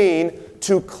does it mean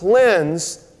to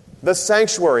cleanse the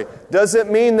sanctuary? Does it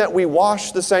mean that we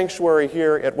wash the sanctuary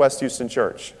here at West Houston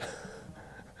Church?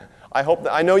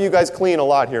 I know you guys clean a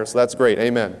lot here, so that's great.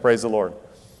 Amen. Praise the Lord.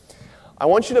 I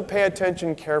want you to pay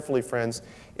attention carefully, friends.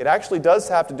 It actually does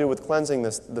have to do with cleansing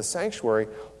the sanctuary,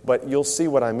 but you'll see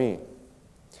what I mean.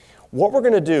 What we're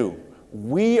going to do,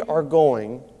 we are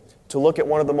going to look at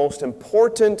one of the most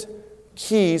important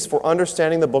keys for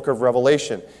understanding the book of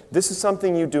Revelation. This is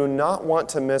something you do not want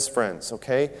to miss, friends,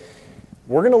 okay?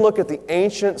 We're going to look at the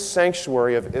ancient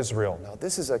sanctuary of Israel. Now,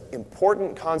 this is an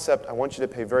important concept I want you to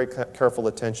pay very careful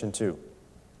attention to.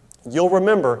 You'll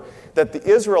remember that the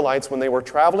Israelites, when they were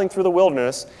traveling through the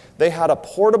wilderness, they had a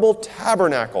portable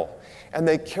tabernacle, and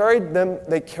they carried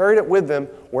it with them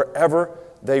wherever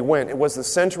they went. It was the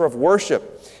center of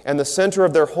worship and the center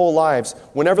of their whole lives.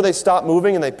 Whenever they stopped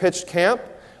moving and they pitched camp,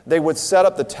 they would set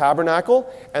up the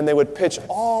tabernacle and they would pitch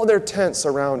all their tents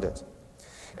around it.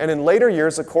 And in later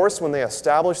years, of course, when they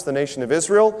established the nation of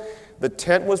Israel, the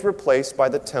tent was replaced by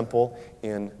the temple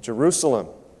in Jerusalem.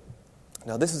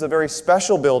 Now, this is a very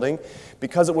special building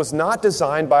because it was not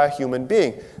designed by a human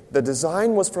being. The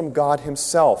design was from God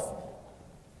Himself.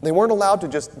 They weren't allowed to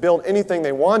just build anything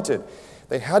they wanted.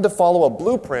 They had to follow a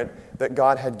blueprint that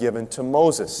God had given to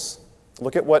Moses.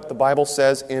 Look at what the Bible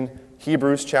says in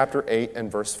Hebrews chapter 8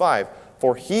 and verse 5.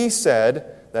 For He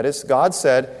said, that is, God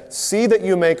said, "See that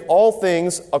you make all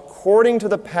things according to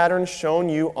the pattern shown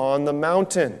you on the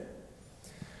mountain."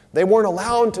 They weren't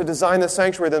allowed to design the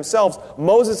sanctuary themselves.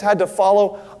 Moses had to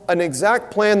follow an exact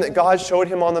plan that God showed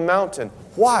him on the mountain.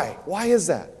 Why? Why is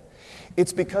that?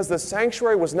 It's because the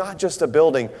sanctuary was not just a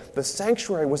building. The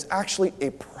sanctuary was actually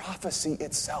a prophecy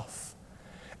itself.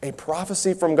 A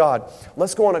prophecy from God.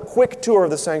 Let's go on a quick tour of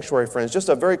the sanctuary, friends. Just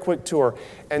a very quick tour.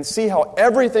 And see how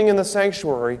everything in the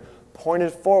sanctuary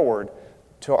pointed forward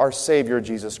to our Savior,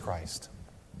 Jesus Christ.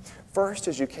 First,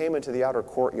 as you came into the outer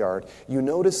courtyard, you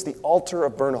noticed the altar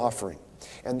of burnt offering.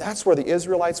 And that's where the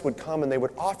Israelites would come and they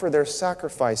would offer their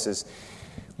sacrifices.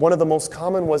 One of the most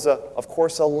common was, of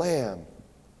course, a lamb.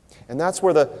 And that's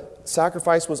where the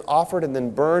sacrifice was offered and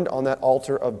then burned on that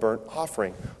altar of burnt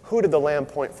offering. Who did the lamb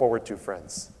point forward to,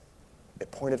 friends? It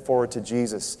pointed forward to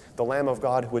Jesus, the Lamb of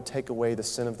God who would take away the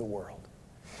sin of the world.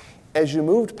 As you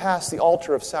moved past the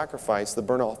altar of sacrifice, the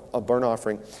burnt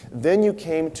offering, then you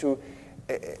came to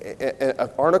an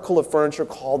article of furniture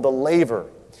called the laver.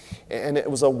 And it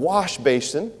was a wash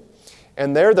basin.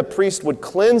 And there the priest would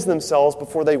cleanse themselves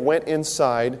before they went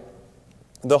inside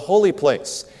the holy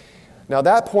place. Now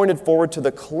that pointed forward to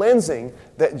the cleansing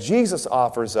that Jesus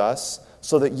offers us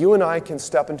so that you and I can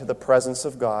step into the presence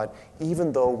of God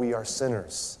even though we are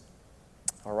sinners.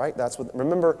 All right?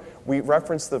 Remember, we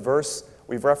referenced the verse,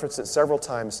 we've referenced it several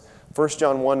times, 1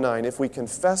 John 1:9. If we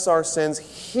confess our sins,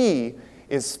 He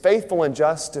is faithful and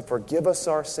just to forgive us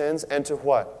our sins and to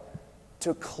what?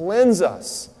 To cleanse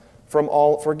us from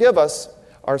all, forgive us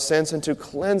our sins and to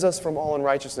cleanse us from all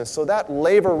unrighteousness. So that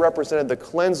laver represented the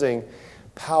cleansing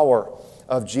power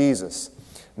of Jesus.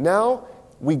 Now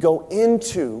we go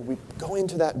into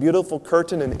that beautiful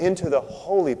curtain and into the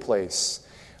holy place.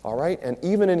 All right? And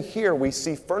even in here we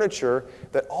see furniture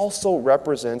that also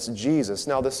represents Jesus.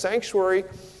 Now the sanctuary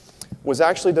was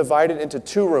actually divided into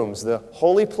two rooms, the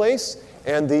holy place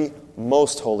and the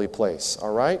most holy place.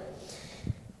 All right?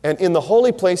 And in the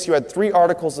holy place you had three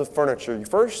articles of furniture.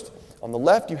 First, on the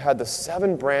left you had the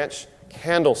 7-branch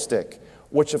candlestick,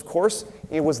 which of course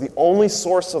it was the only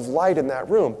source of light in that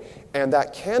room. And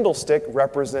that candlestick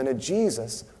represented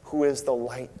Jesus, who is the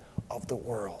light of the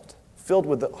world, filled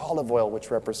with the olive oil,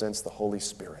 which represents the Holy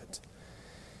Spirit.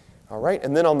 All right,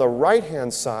 and then on the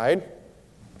right-hand side,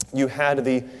 you had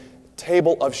the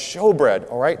table of showbread,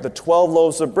 all right, the 12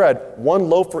 loaves of bread, one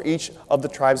loaf for each of the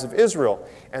tribes of Israel.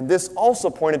 And this also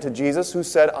pointed to Jesus, who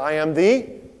said, "I am the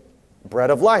bread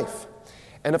of life."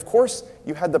 And of course,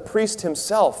 you had the priest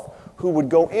himself who would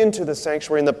go into the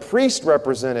sanctuary, and the priest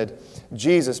represented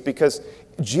Jesus because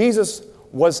Jesus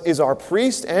is our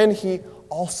priest and He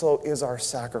also is our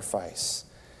sacrifice.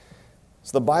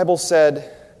 So the Bible says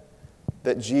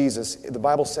that Jesus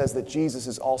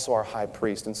is also our high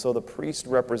priest, and so the priest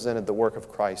represented the work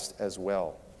of Christ as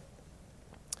well.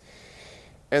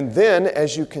 And then,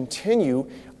 as you continue,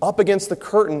 up against the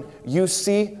curtain, you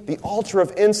see the altar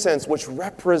of incense, which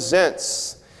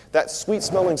represents that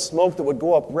sweet-smelling smoke that would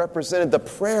go up, represented the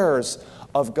prayers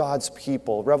of God's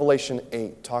people. Revelation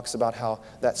 8 talks about how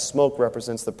that smoke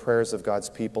represents the prayers of God's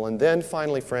people. And then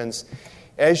finally, friends,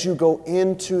 as you go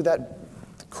into that,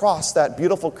 cross that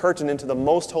beautiful curtain into the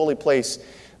most holy place,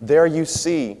 there you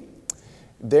see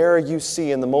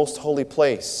in the most holy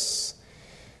place,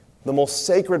 the most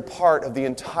sacred part of the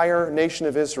entire nation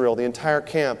of Israel, the entire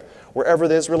camp. Wherever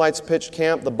the Israelites pitched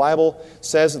camp, the Bible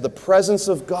says that the presence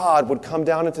of God would come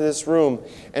down into this room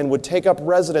and would take up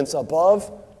residence above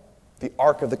the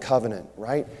Ark of the Covenant,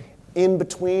 right? In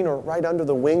between or right under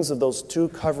the wings of those two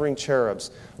covering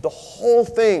cherubs. The whole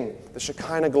thing, the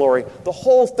Shekinah glory, the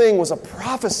whole thing was a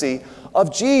prophecy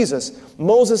of Jesus.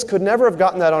 Moses could never have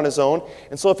gotten that on his own.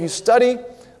 And so if you study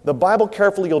the Bible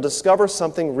carefully, you'll discover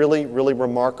something really, really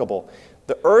remarkable.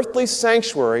 The earthly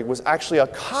sanctuary was actually a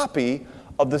copy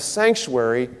of the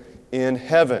sanctuary in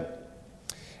heaven.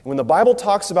 When the Bible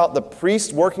talks about the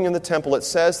priests working in the temple, it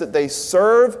says that they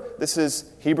serve, this is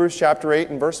Hebrews chapter 8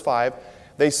 and verse 5,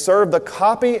 they serve the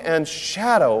copy and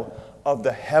shadow of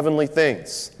the heavenly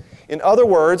things. In other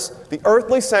words, the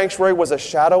earthly sanctuary was a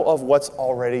shadow of what's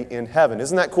already in heaven.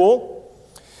 Isn't that cool?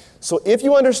 So if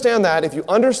you understand that, if you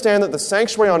understand that the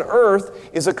sanctuary on earth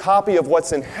is a copy of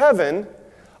what's in heaven,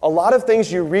 a lot of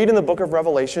things you read in the book of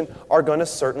Revelation are going to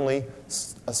suddenly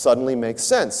make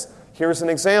sense. Here's an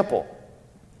example.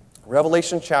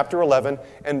 Revelation chapter 11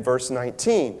 and verse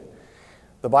 19.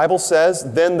 The Bible says,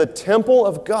 "Then the temple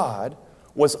of God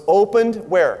was opened"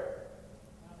 where?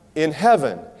 In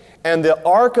heaven. "And the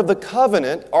ark of the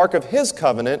covenant," ark of His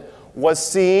covenant, "was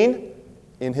seen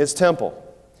in His temple."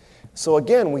 So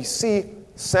again, we see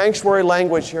sanctuary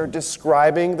language here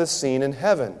describing the scene in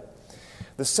heaven.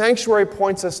 The sanctuary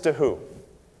points us to who?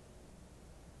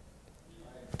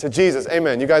 To Jesus.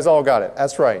 Amen. You guys all got it.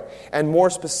 That's right. And more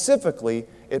specifically,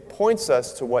 it points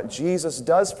us to what Jesus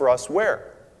does for us where?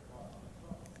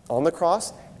 On the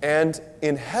cross and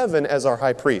in heaven as our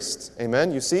high priest.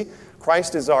 Amen. You see,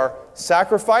 Christ is our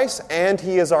sacrifice and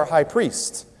He is our high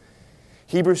priest.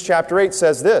 Hebrews chapter 8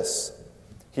 says this.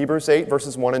 Hebrews 8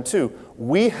 verses 1 and 2.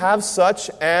 "We have such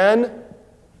an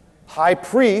high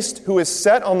priest who is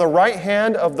set on the right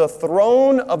hand of the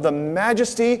throne of the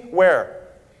majesty," where?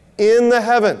 In the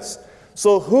heavens.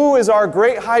 So who is our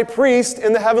great high priest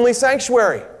in the heavenly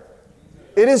sanctuary?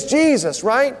 It is Jesus,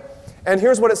 right? And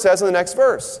here's what it says in the next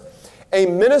verse. "A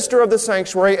minister of the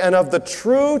sanctuary and of the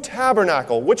true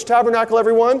tabernacle." Which tabernacle,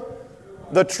 everyone?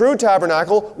 The true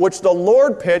tabernacle, which the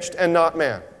Lord pitched and not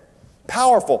man.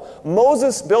 Powerful.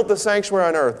 Moses built the sanctuary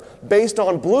on earth based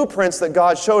on blueprints that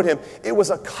God showed him. It was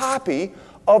a copy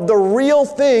of the real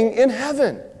thing in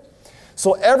heaven.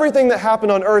 So everything that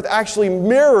happened on earth actually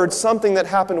mirrored something that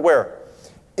happened where?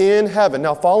 In heaven.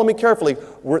 Now follow me carefully.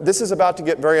 This is about to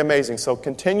get very amazing, so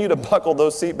continue to buckle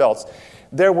those seatbelts.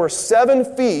 There were 7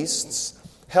 feasts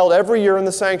held every year in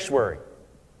the sanctuary.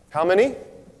 How many?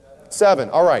 7.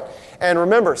 All right. And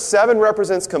remember, 7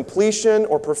 represents completion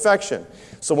or perfection.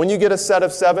 So when you get a set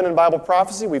of 7 in Bible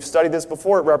prophecy, we've studied this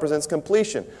before, it represents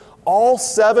completion. All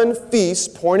 7 feasts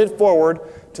pointed forward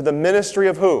to the ministry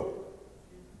of who?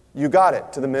 You got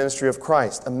it, to the ministry of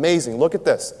Christ. Amazing. Look at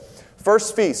this.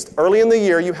 First feast, early in the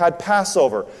year, you had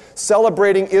Passover,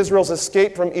 celebrating Israel's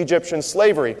escape from Egyptian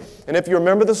slavery. And if you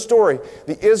remember the story,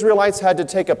 the Israelites had to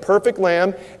take a perfect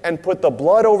lamb and put the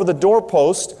blood over the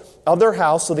doorpost of their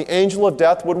house so the angel of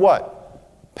death would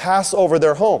what? Pass over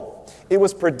their home. It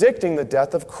was predicting the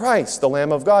death of Christ, the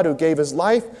Lamb of God who gave His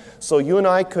life so you and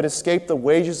I could escape the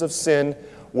wages of sin,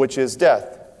 which is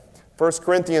death. 1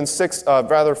 Corinthians 5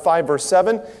 verse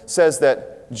 7 says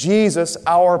that Jesus,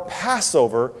 our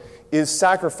Passover, is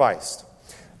sacrificed.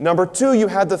 Number 2, you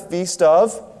had the feast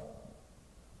of, are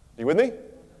you with me?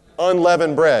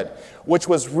 Unleavened bread, which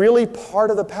was really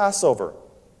part of the Passover.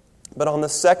 But on the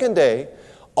second day,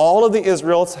 all of the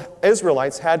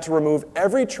Israelites had to remove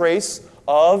every trace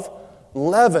of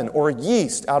leaven or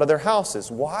yeast out of their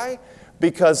houses. Why?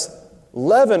 Because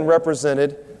leaven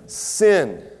represented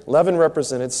sin. Leaven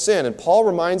represented sin. And Paul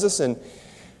reminds us in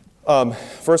 1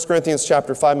 Corinthians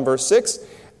chapter 5 and verse 6,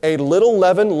 "A little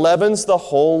leaven leavens the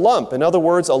whole lump." In other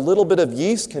words, a little bit of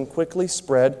yeast can quickly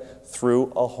spread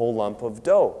through a whole lump of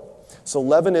dough. So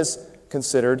leaven is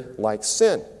considered like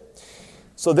sin.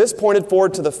 So this pointed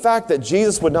forward to the fact that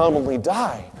Jesus would not only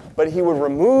die, but He would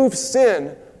remove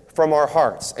sin from our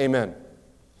hearts. Amen.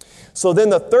 So then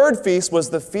the third feast was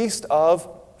the Feast of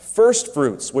First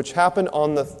Fruits, which happened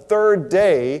on the 3rd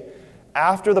day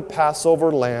after the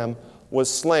Passover lamb was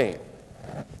slain.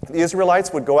 The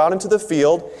Israelites would go out into the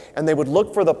field and they would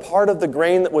look for the part of the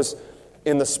grain that was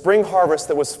in the spring harvest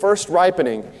that was first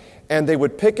ripening, and they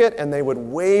would pick it and they would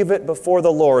wave it before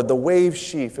the Lord, the wave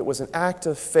sheaf. It was an act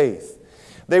of faith.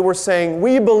 They were saying,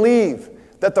 "We believe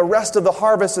that the rest of the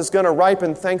harvest is going to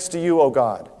ripen thanks to you, O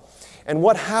God." And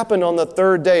what happened on the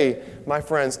 3rd day, my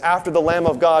friends, after the Lamb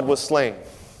of God was slain?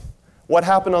 What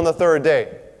happened on the 3rd day?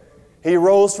 He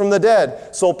rose from the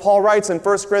dead. So Paul writes in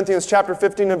 1 Corinthians chapter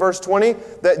 15 and verse 20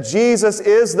 that Jesus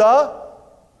is the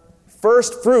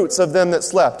first fruits of them that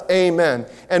slept. Amen.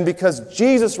 And because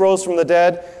Jesus rose from the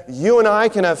dead, you and I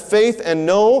can have faith and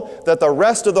know that the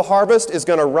rest of the harvest is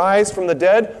going to rise from the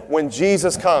dead when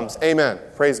Jesus comes. Amen.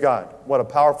 Praise God. What a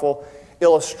powerful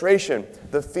illustration.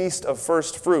 The Feast of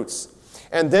First Fruits.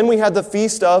 And then we had the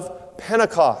Feast of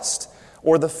Pentecost,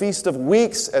 or the Feast of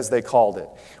Weeks, as they called it,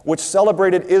 which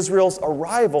celebrated Israel's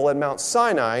arrival at Mount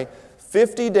Sinai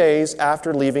 50 days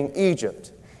after leaving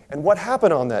Egypt. And what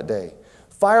happened on that day?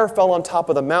 Fire fell on top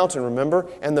of the mountain, remember?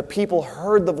 And the people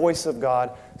heard the voice of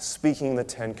God speaking the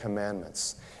 10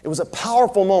 Commandments. It was a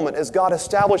powerful moment as God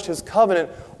established His covenant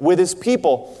with His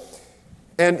people.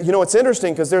 And you know, it's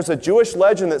interesting because there's a Jewish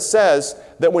legend that says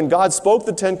that when God spoke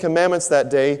the 10 Commandments that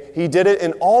day, He did it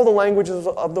in all the languages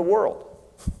of the world,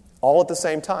 all at the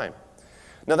same time.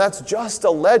 Now that's just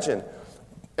a legend,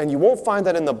 and you won't find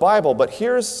that in the Bible, but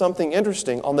here's something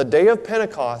interesting. On the day of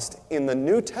Pentecost in the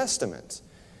New Testament,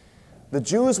 the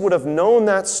Jews would have known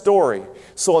that story.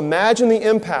 So imagine the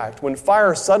impact when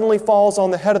fire suddenly falls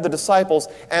on the head of the disciples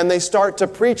and they start to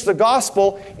preach the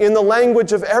gospel in the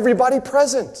language of everybody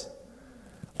present.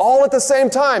 All at the same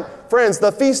time. Friends,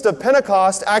 the Feast of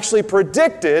Pentecost actually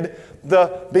predicted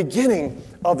the beginning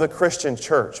of the Christian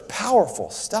church. Powerful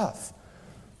stuff.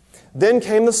 Then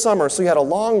came the summer, so you had a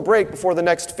long break before the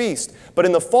next feast. But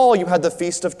in the fall, you had the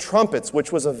Feast of Trumpets,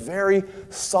 which was a very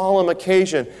solemn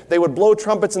occasion. They would blow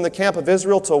trumpets in the camp of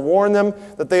Israel to warn them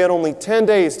that they had only 10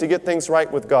 days to get things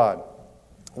right with God.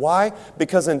 Why?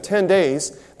 Because in 10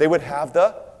 days, they would have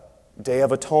the Day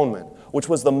of Atonement, which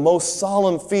was the most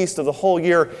solemn feast of the whole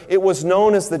year. It was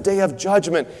known as the Day of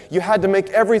Judgment. You had to make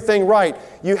everything right.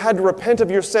 You had to repent of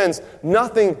your sins.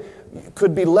 Nothing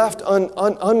could be left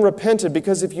unrepented,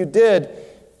 because if you did,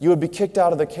 you would be kicked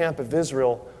out of the camp of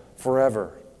Israel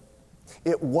forever.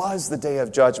 It was the Day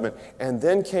of Judgment. And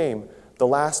then came the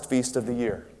last feast of the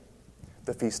year,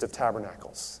 the Feast of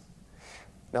Tabernacles.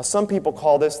 Now, some people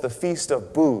call this the Feast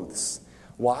of Booths.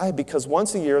 Why? Because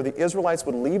once a year, the Israelites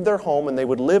would leave their home and they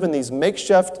would live in these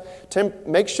makeshift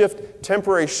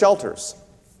temporary shelters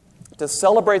to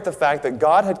celebrate the fact that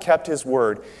God had kept His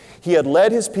word. He had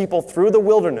led His people through the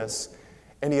wilderness,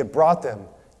 and He had brought them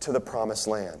to the promised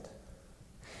land.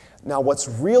 Now, what's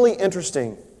really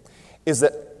interesting is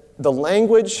that the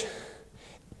language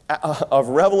of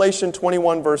Revelation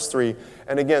 21, verse 3,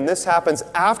 and again, this happens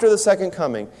after the second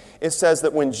coming, it says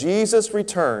that when Jesus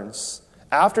returns,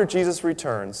 after Jesus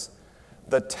returns,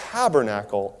 the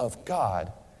tabernacle of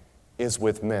God is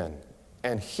with men,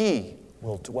 and He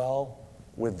will dwell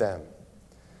with them.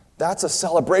 That's a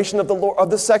celebration of the Lord,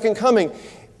 of the second coming.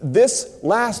 This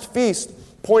last feast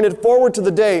pointed forward to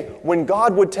the day when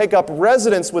God would take up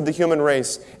residence with the human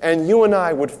race, and you and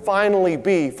I would finally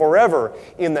be forever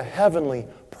in the heavenly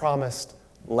promised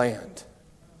land.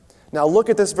 Now look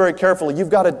at this very carefully. You've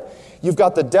got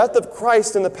the death of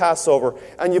Christ in the Passover,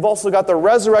 and you've also got the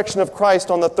resurrection of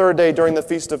Christ on the third day during the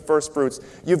Feast of First Fruits.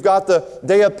 You've got the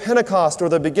day of Pentecost, or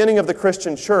the beginning of the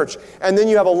Christian church, and then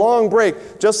you have a long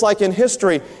break. Just like in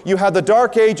history, you had the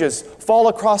Dark Ages fall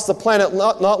across the planet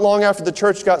not long after the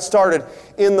church got started.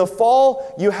 In the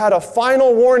fall, you had a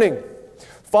final warning,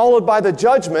 followed by the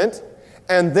judgment,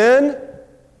 and then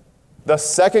the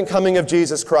second coming of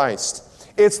Jesus Christ.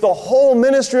 It's the whole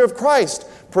ministry of Christ,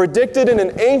 predicted in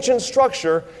an ancient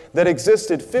structure that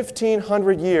existed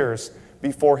 1,500 years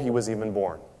before He was even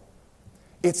born.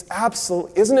 It's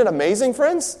absolute. Isn't it amazing,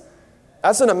 friends?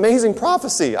 That's an amazing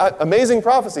prophecy. Amazing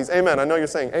prophecies. Amen. I know you're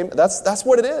saying amen. That's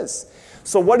what it is.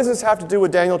 So what does this have to do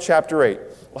with Daniel chapter 8?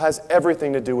 Well, it has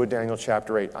everything to do with Daniel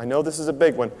chapter 8. I know this is a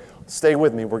big one. Stay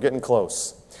with me. We're getting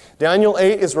close. Daniel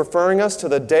 8 is referring us to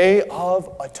the Day of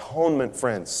Atonement,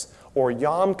 friends, or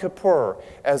Yom Kippur,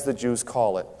 as the Jews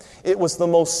call it. It was the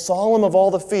most solemn of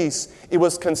all the feasts. It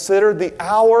was considered the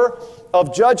hour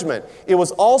of judgment. It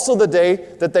was also the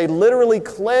day that they literally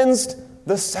cleansed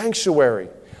the sanctuary.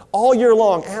 All year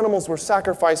long, animals were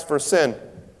sacrificed for sin,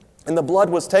 and the blood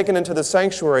was taken into the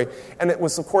sanctuary, and it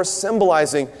was, of course,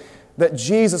 symbolizing that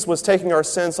Jesus was taking our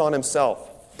sins on Himself.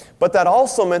 But that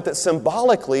also meant that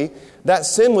symbolically, that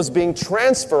sin was being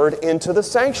transferred into the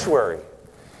sanctuary,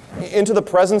 into the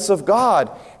presence of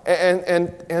God.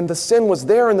 And the sin was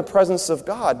there in the presence of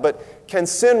God. But can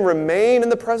sin remain in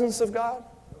the presence of God?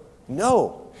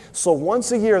 No. So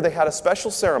once a year, they had a special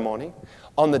ceremony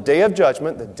on the Day of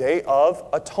Judgment, the Day of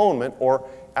Atonement, or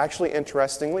actually,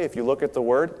 interestingly, if you look at the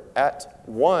word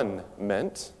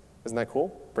at-one-ment, isn't that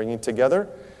cool? Bringing together.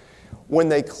 When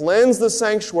they cleanse the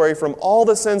sanctuary from all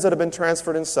the sins that have been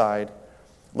transferred inside,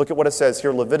 look at what it says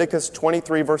here, Leviticus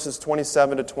 23, verses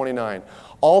 27 to 29.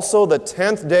 Also, the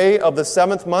 10th day of the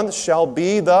 7th month shall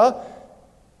be the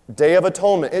Day of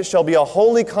Atonement. It shall be a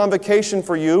holy convocation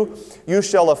for you. You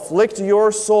shall afflict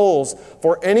your souls.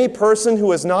 For any person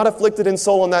who is not afflicted in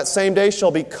soul on that same day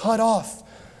shall be cut off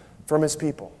from his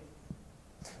people.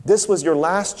 This was your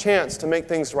last chance to make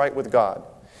things right with God.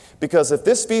 Because if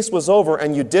this feast was over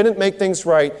and you didn't make things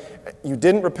right, you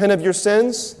didn't repent of your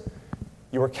sins,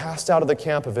 you were cast out of the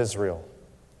camp of Israel.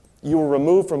 You were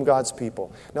removed from God's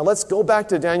people. Now let's go back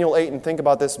to Daniel 8 and think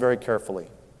about this very carefully.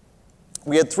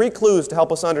 We had 3 clues to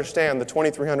help us understand the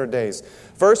 2300 days.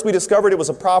 First, we discovered it was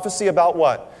a prophecy about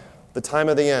what? The time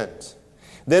of the end.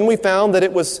 Then we found that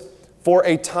it was for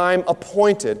a time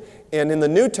appointed. And in the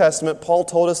New Testament, Paul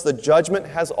told us the judgment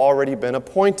has already been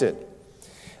appointed.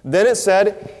 Then it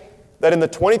said that in the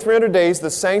 2300 days, the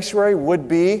sanctuary would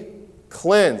be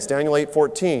cleansed, Daniel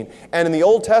 8:14. And in the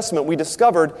Old Testament, we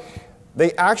discovered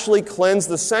they actually cleansed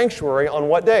the sanctuary on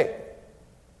what day?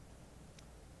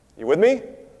 You with me?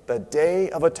 The Day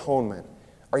of Atonement.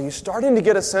 Are you starting to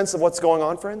get a sense of what's going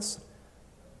on, friends?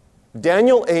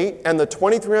 Daniel 8 and the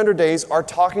 2300 days are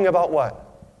talking about what?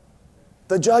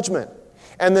 The judgment.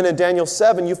 And then in Daniel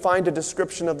 7, you find a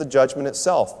description of the judgment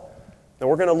itself. Now,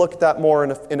 we're going to look at that more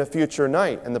in a future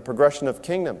night and the progression of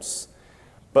kingdoms.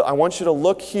 But I want you to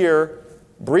look here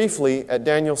briefly at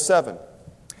Daniel 7.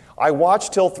 I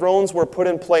watched till thrones were put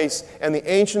in place, and the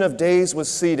Ancient of Days was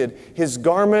seated. His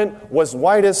garment was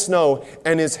white as snow,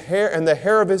 and his hair and the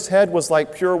hair of his head was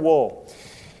like pure wool.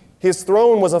 His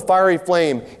throne was a fiery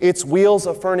flame, its wheels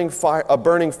a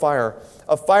burning fire.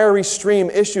 A fiery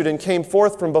stream issued and came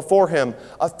forth from before him.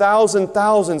 1,000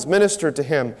 thousands ministered to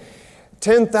him.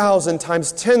 10,000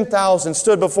 times 10,000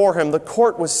 stood before him. The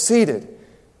court was seated,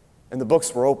 and the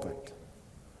books were opened.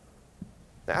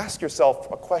 Now ask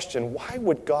yourself a question. Why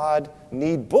would God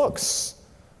need books?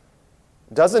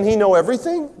 Doesn't He know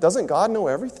everything? Doesn't God know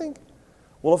everything?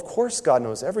 Well, of course God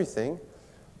knows everything.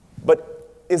 But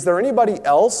is there anybody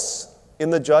else in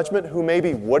the judgment who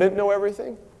maybe wouldn't know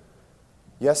everything?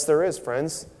 Yes, there is,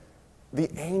 friends. The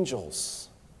angels.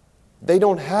 They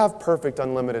don't have perfect,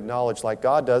 unlimited knowledge like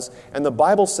God does. And the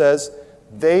Bible says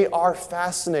they are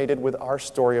fascinated with our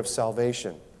story of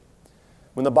salvation.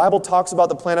 When the Bible talks about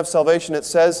the plan of salvation, it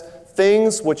says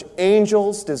things which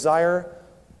angels desire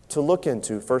to look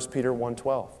into, 1 Peter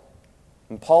 1:12.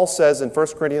 And Paul says in 1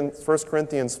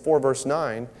 Corinthians 4, verse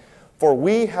 9, "For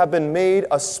we have been made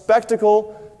a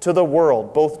spectacle to the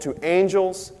world, both to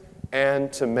angels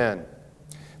and to men."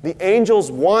 The angels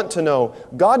want to know.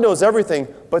 God knows everything,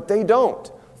 but they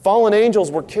don't. Fallen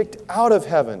angels were kicked out of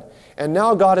heaven, and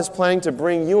now God is planning to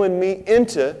bring you and me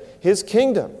into His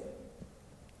kingdom.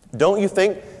 Don't you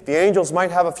think the angels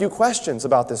might have a few questions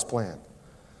about this plan?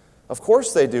 Of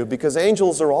course they do, because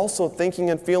angels are also thinking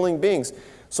and feeling beings.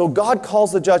 So God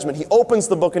calls the judgment. He opens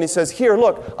the book and He says, "Here,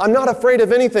 look, I'm not afraid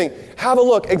of anything. Have a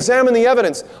look. Examine the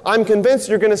evidence. I'm convinced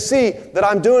you're going to see that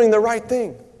I'm doing the right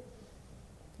thing."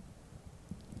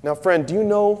 Now, friend, do you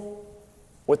know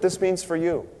what this means for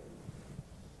you?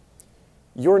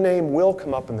 Your name will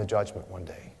come up in the judgment one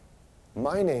day.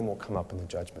 My name will come up in the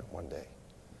judgment one day.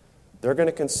 They're going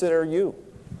to consider you.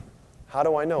 How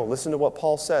do I know? Listen to what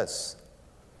Paul says.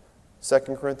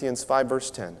 2 Corinthians 5,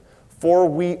 verse 10. "For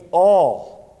we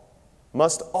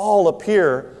must all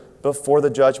appear before the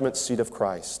judgment seat of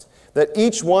Christ, that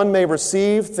each one may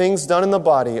receive things done in the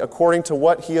body according to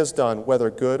what he has done, whether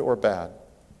good or bad.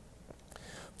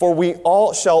 For we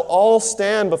shall all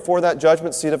stand before that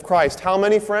judgment seat of Christ." How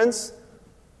many, friends?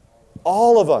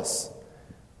 All of us.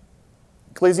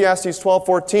 Ecclesiastes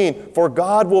 12:14, "For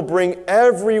God will bring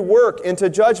every work into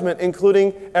judgment,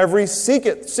 including every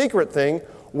secret thing,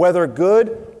 whether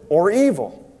good or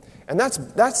evil." And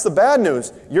that's the bad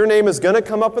news. Your name is going to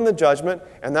come up in the judgment,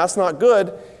 and that's not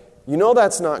good. You know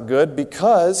that's not good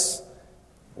because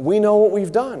we know what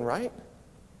we've done, right?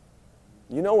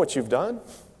 You know what you've done.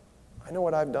 I know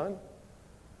what I've done.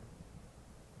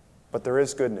 But there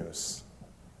is good news.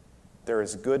 There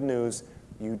is good news.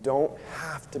 You don't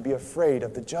have to be afraid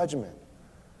of the judgment.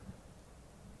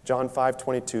 John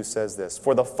 5:22 says this,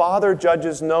 "For the Father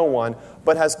judges no one,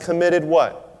 but has committed"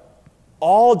 what?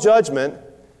 "All judgment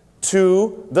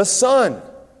to the Son."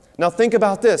 Now think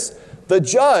about this. The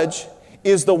judge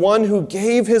is the one who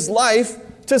gave His life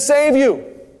to save you.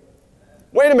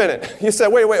 Wait a minute. You said,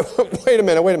 wait a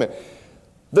minute.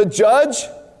 The judge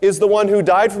is the one who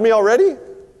died for me already?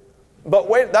 But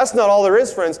wait, that's not all there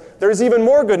is, friends. There's even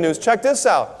more good news. Check this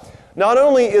out. Not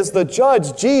only is the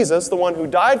judge Jesus, the one who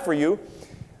died for you,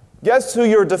 guess who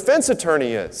your defense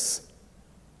attorney is?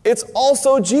 It's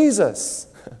also Jesus.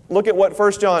 Look at what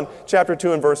 1 John chapter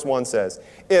 2 and verse 1 says.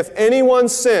 "If anyone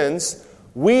sins,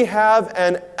 we have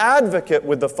an advocate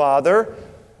with the Father."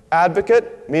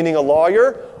 Advocate, meaning a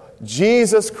lawyer.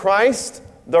 Jesus Christ,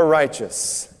 the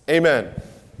righteous. Amen.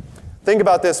 Think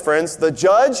about this, friends. The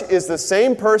judge is the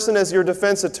same person as your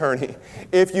defense attorney.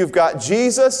 If you've got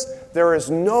Jesus, there is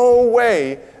no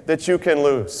way that you can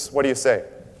lose. What do you say?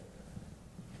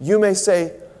 You may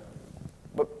say,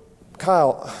 "But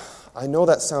Kyle, I know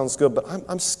that sounds good, but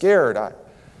I'm scared.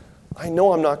 I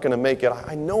know I'm not going to make it.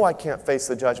 I know I can't face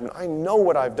the judgment. I know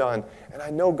what I've done, and I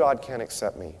know God can't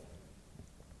accept me.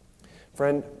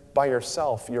 Friend, by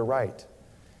yourself, you're right.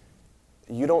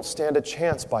 You don't stand a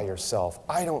chance by yourself.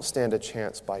 I don't stand a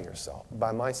chance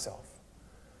by myself.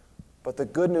 But the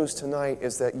good news tonight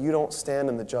is that you don't stand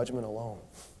in the judgment alone.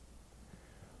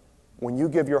 When you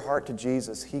give your heart to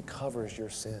Jesus, He covers your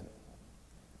sin.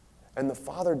 And the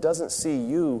Father doesn't see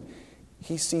you,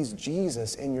 He sees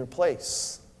Jesus in your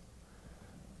place.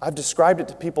 I've described it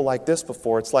to people like this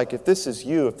before. It's like if this is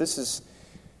you, if this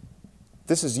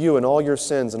is you and all your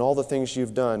sins and all the things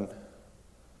you've done,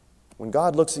 when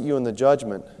God looks at you in the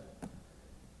judgment,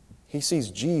 He sees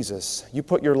Jesus. You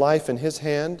put your life in His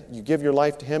hand, you give your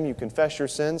life to Him, you confess your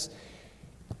sins,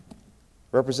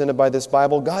 represented by this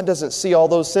Bible. God doesn't see all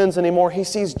those sins anymore. He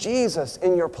sees Jesus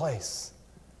in your place.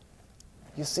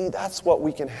 You see, that's what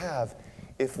we can have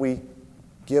if we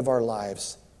give our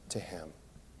lives to Him.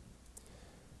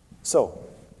 So,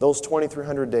 those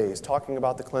 2,300 days, talking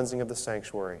about the cleansing of the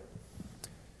sanctuary,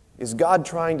 is God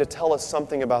trying to tell us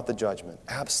something about the judgment?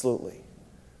 Absolutely.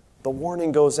 The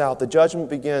warning goes out, the judgment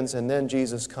begins, and then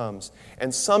Jesus comes.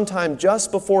 And sometime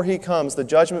just before He comes, the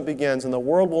judgment begins, and the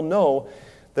world will know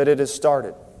that it has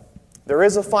started. There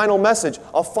is a final message,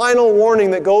 a final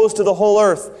warning that goes to the whole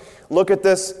earth. Look at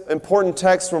this important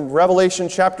text from Revelation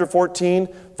chapter 14,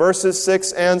 verses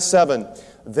 6 and 7.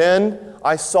 Then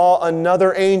I saw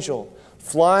another angel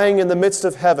flying in the midst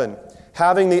of heaven,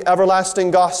 having the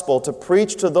everlasting gospel to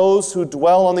preach to those who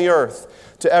dwell on the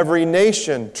earth, to every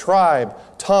nation, tribe,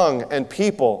 tongue, and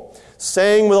people,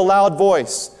 saying with a loud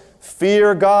voice,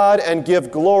 "Fear God and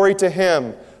give glory to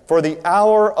Him, for the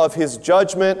hour of His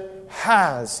judgment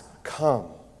has come."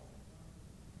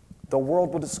 The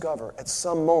world will discover at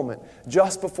some moment,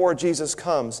 just before Jesus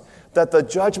comes, that the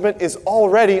judgment is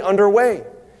already underway.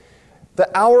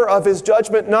 The hour of His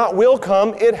judgment not will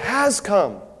come, it has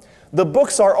come. The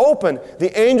books are open,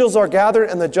 the angels are gathered,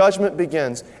 and the judgment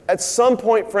begins. At some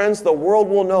point, friends, the world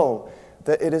will know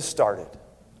that it has started.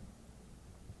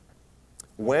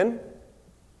 When?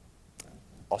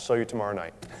 I'll show you tomorrow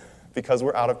night, because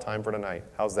we're out of time for tonight.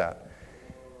 How's that?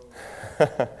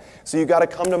 So you got to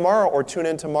come tomorrow or tune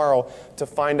in tomorrow to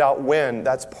find out when.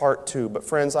 That's part 2. But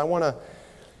friends, I want to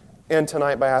end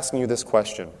tonight by asking you this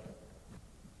question.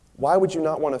 Why would you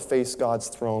not want to face God's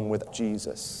throne with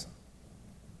Jesus?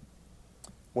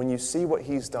 When you see what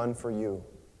He's done for you,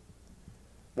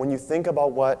 when you think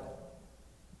about what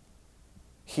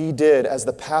He did as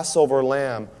the Passover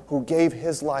lamb who gave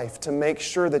His life to make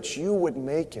sure that you would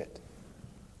make it,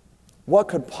 what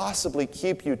could possibly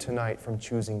keep you tonight from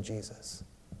choosing Jesus?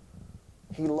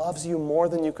 He loves you more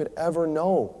than you could ever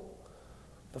know.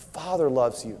 The Father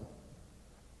loves you.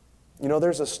 You know,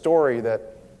 there's a story that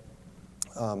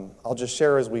I'll just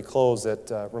share as we close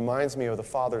that reminds me of the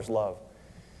Father's love.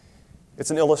 It's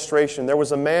an illustration. There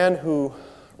was a man who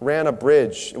ran a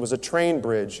bridge. It was a train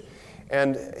bridge.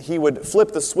 And he would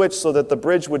flip the switch so that the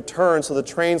bridge would turn so the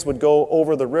trains would go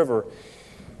over the river.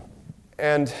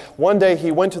 And one day he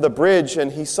went to the bridge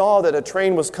and he saw that a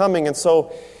train was coming, and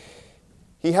so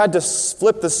he had to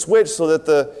flip the switch so that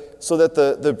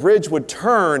the bridge would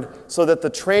turn so that the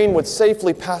train would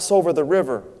safely pass over the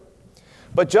river.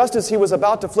 But just as he was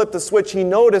about to flip the switch, he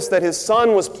noticed that his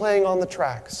son was playing on the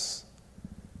tracks.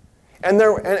 And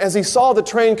as he saw the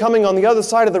train coming on the other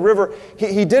side of the river,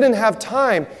 he didn't have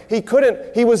time.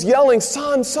 He was yelling,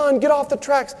 "Son, son, get off the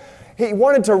tracks." He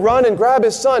wanted to run and grab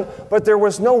his son, but there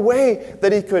was no way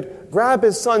that he could grab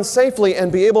his son safely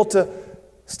and be able to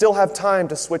still have time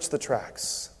to switch the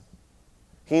tracks.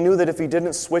 He knew that if he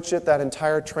didn't switch it, that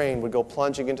entire train would go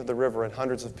plunging into the river and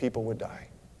hundreds of people would die.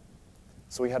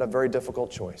 So he had a very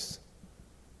difficult choice.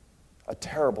 A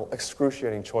terrible,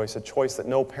 excruciating choice, a choice that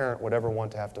no parent would ever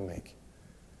want to have to make.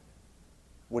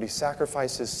 Would he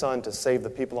sacrifice his son to save the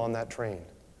people on that train,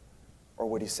 or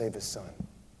would he save his son?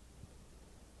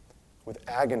 With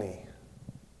agony,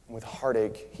 with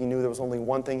heartache, he knew there was only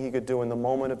one thing he could do in the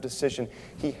moment of decision.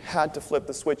 He had to flip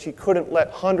the switch. He couldn't let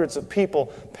hundreds of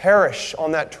people perish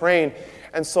on that train.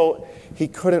 And so he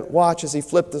couldn't watch as he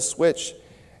flipped the switch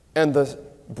and the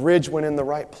bridge went in the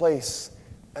right place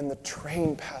and the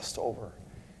train passed over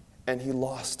and he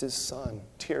lost his son,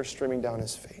 tears streaming down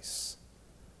his face.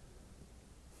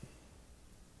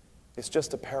 It's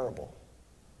just a parable,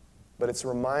 but it's a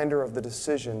reminder of the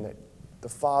decision that the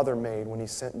Father made when He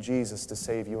sent Jesus to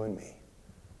save you and me.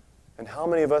 And how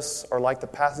many of us are like the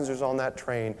passengers on that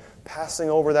train, passing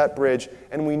over that bridge,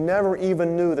 and we never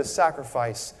even knew the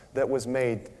sacrifice that was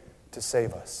made to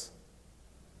save us?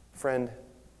 Friend,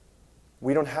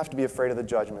 we don't have to be afraid of the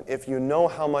judgment. If you know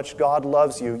how much God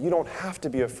loves you, you don't have to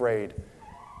be afraid.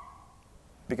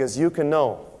 because you can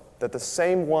know that the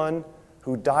same one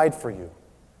who died for you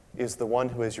is the one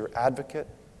who is your advocate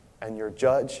and your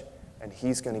judge, and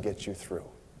he's going to get you through.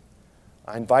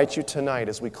 I invite you tonight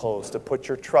as we close to put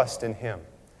your trust in him.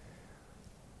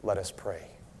 Let us pray.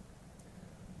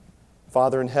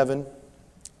 Father in heaven,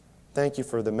 thank you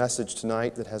for the message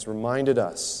tonight that has reminded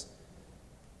us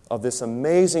of this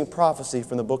amazing prophecy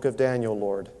from the book of Daniel,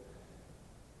 Lord.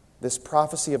 This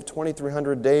prophecy of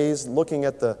 2,300 days, looking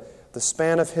at the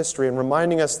span of history and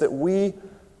reminding us that we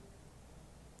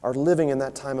are living in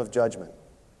that time of judgment.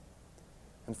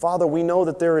 And Father, we know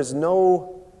that there's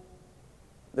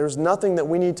nothing that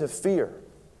we need to fear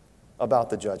about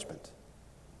the judgment,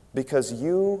 because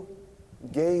you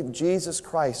gave Jesus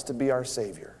Christ to be our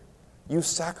Savior. You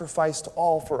sacrificed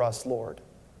all for us, Lord.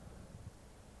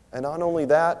 And not only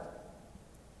that,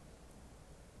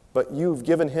 but you've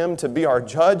given him to be our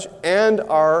judge and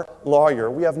our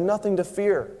lawyer. We have nothing to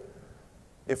fear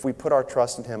if we put our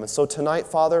trust in him. And so tonight,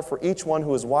 Father, for each one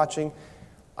who is watching,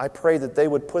 I pray that they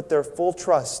would put their full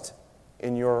trust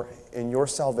in your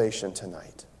salvation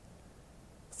tonight.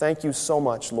 Thank you so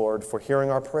much, Lord, for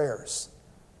hearing our prayers.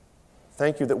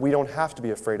 Thank you that we don't have to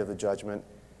be afraid of the judgment,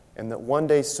 and that one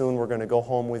day soon we're going to go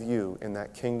home with you in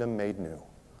that kingdom made new.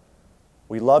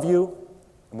 We love you,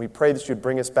 and we pray that you'd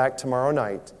bring us back tomorrow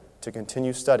night to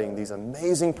continue studying these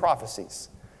amazing prophecies.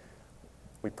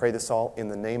 We pray this all in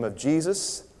the name of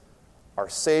Jesus, our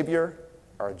Savior,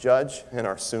 our Judge, and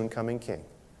our soon-coming King.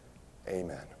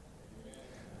 Amen.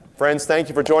 Friends, thank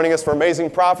you for joining us for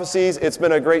Amazing Prophecies. It's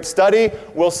been a great study.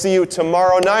 We'll see you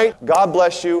tomorrow night. God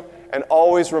bless you, and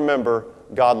always remember,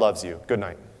 God loves you. Good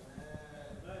night.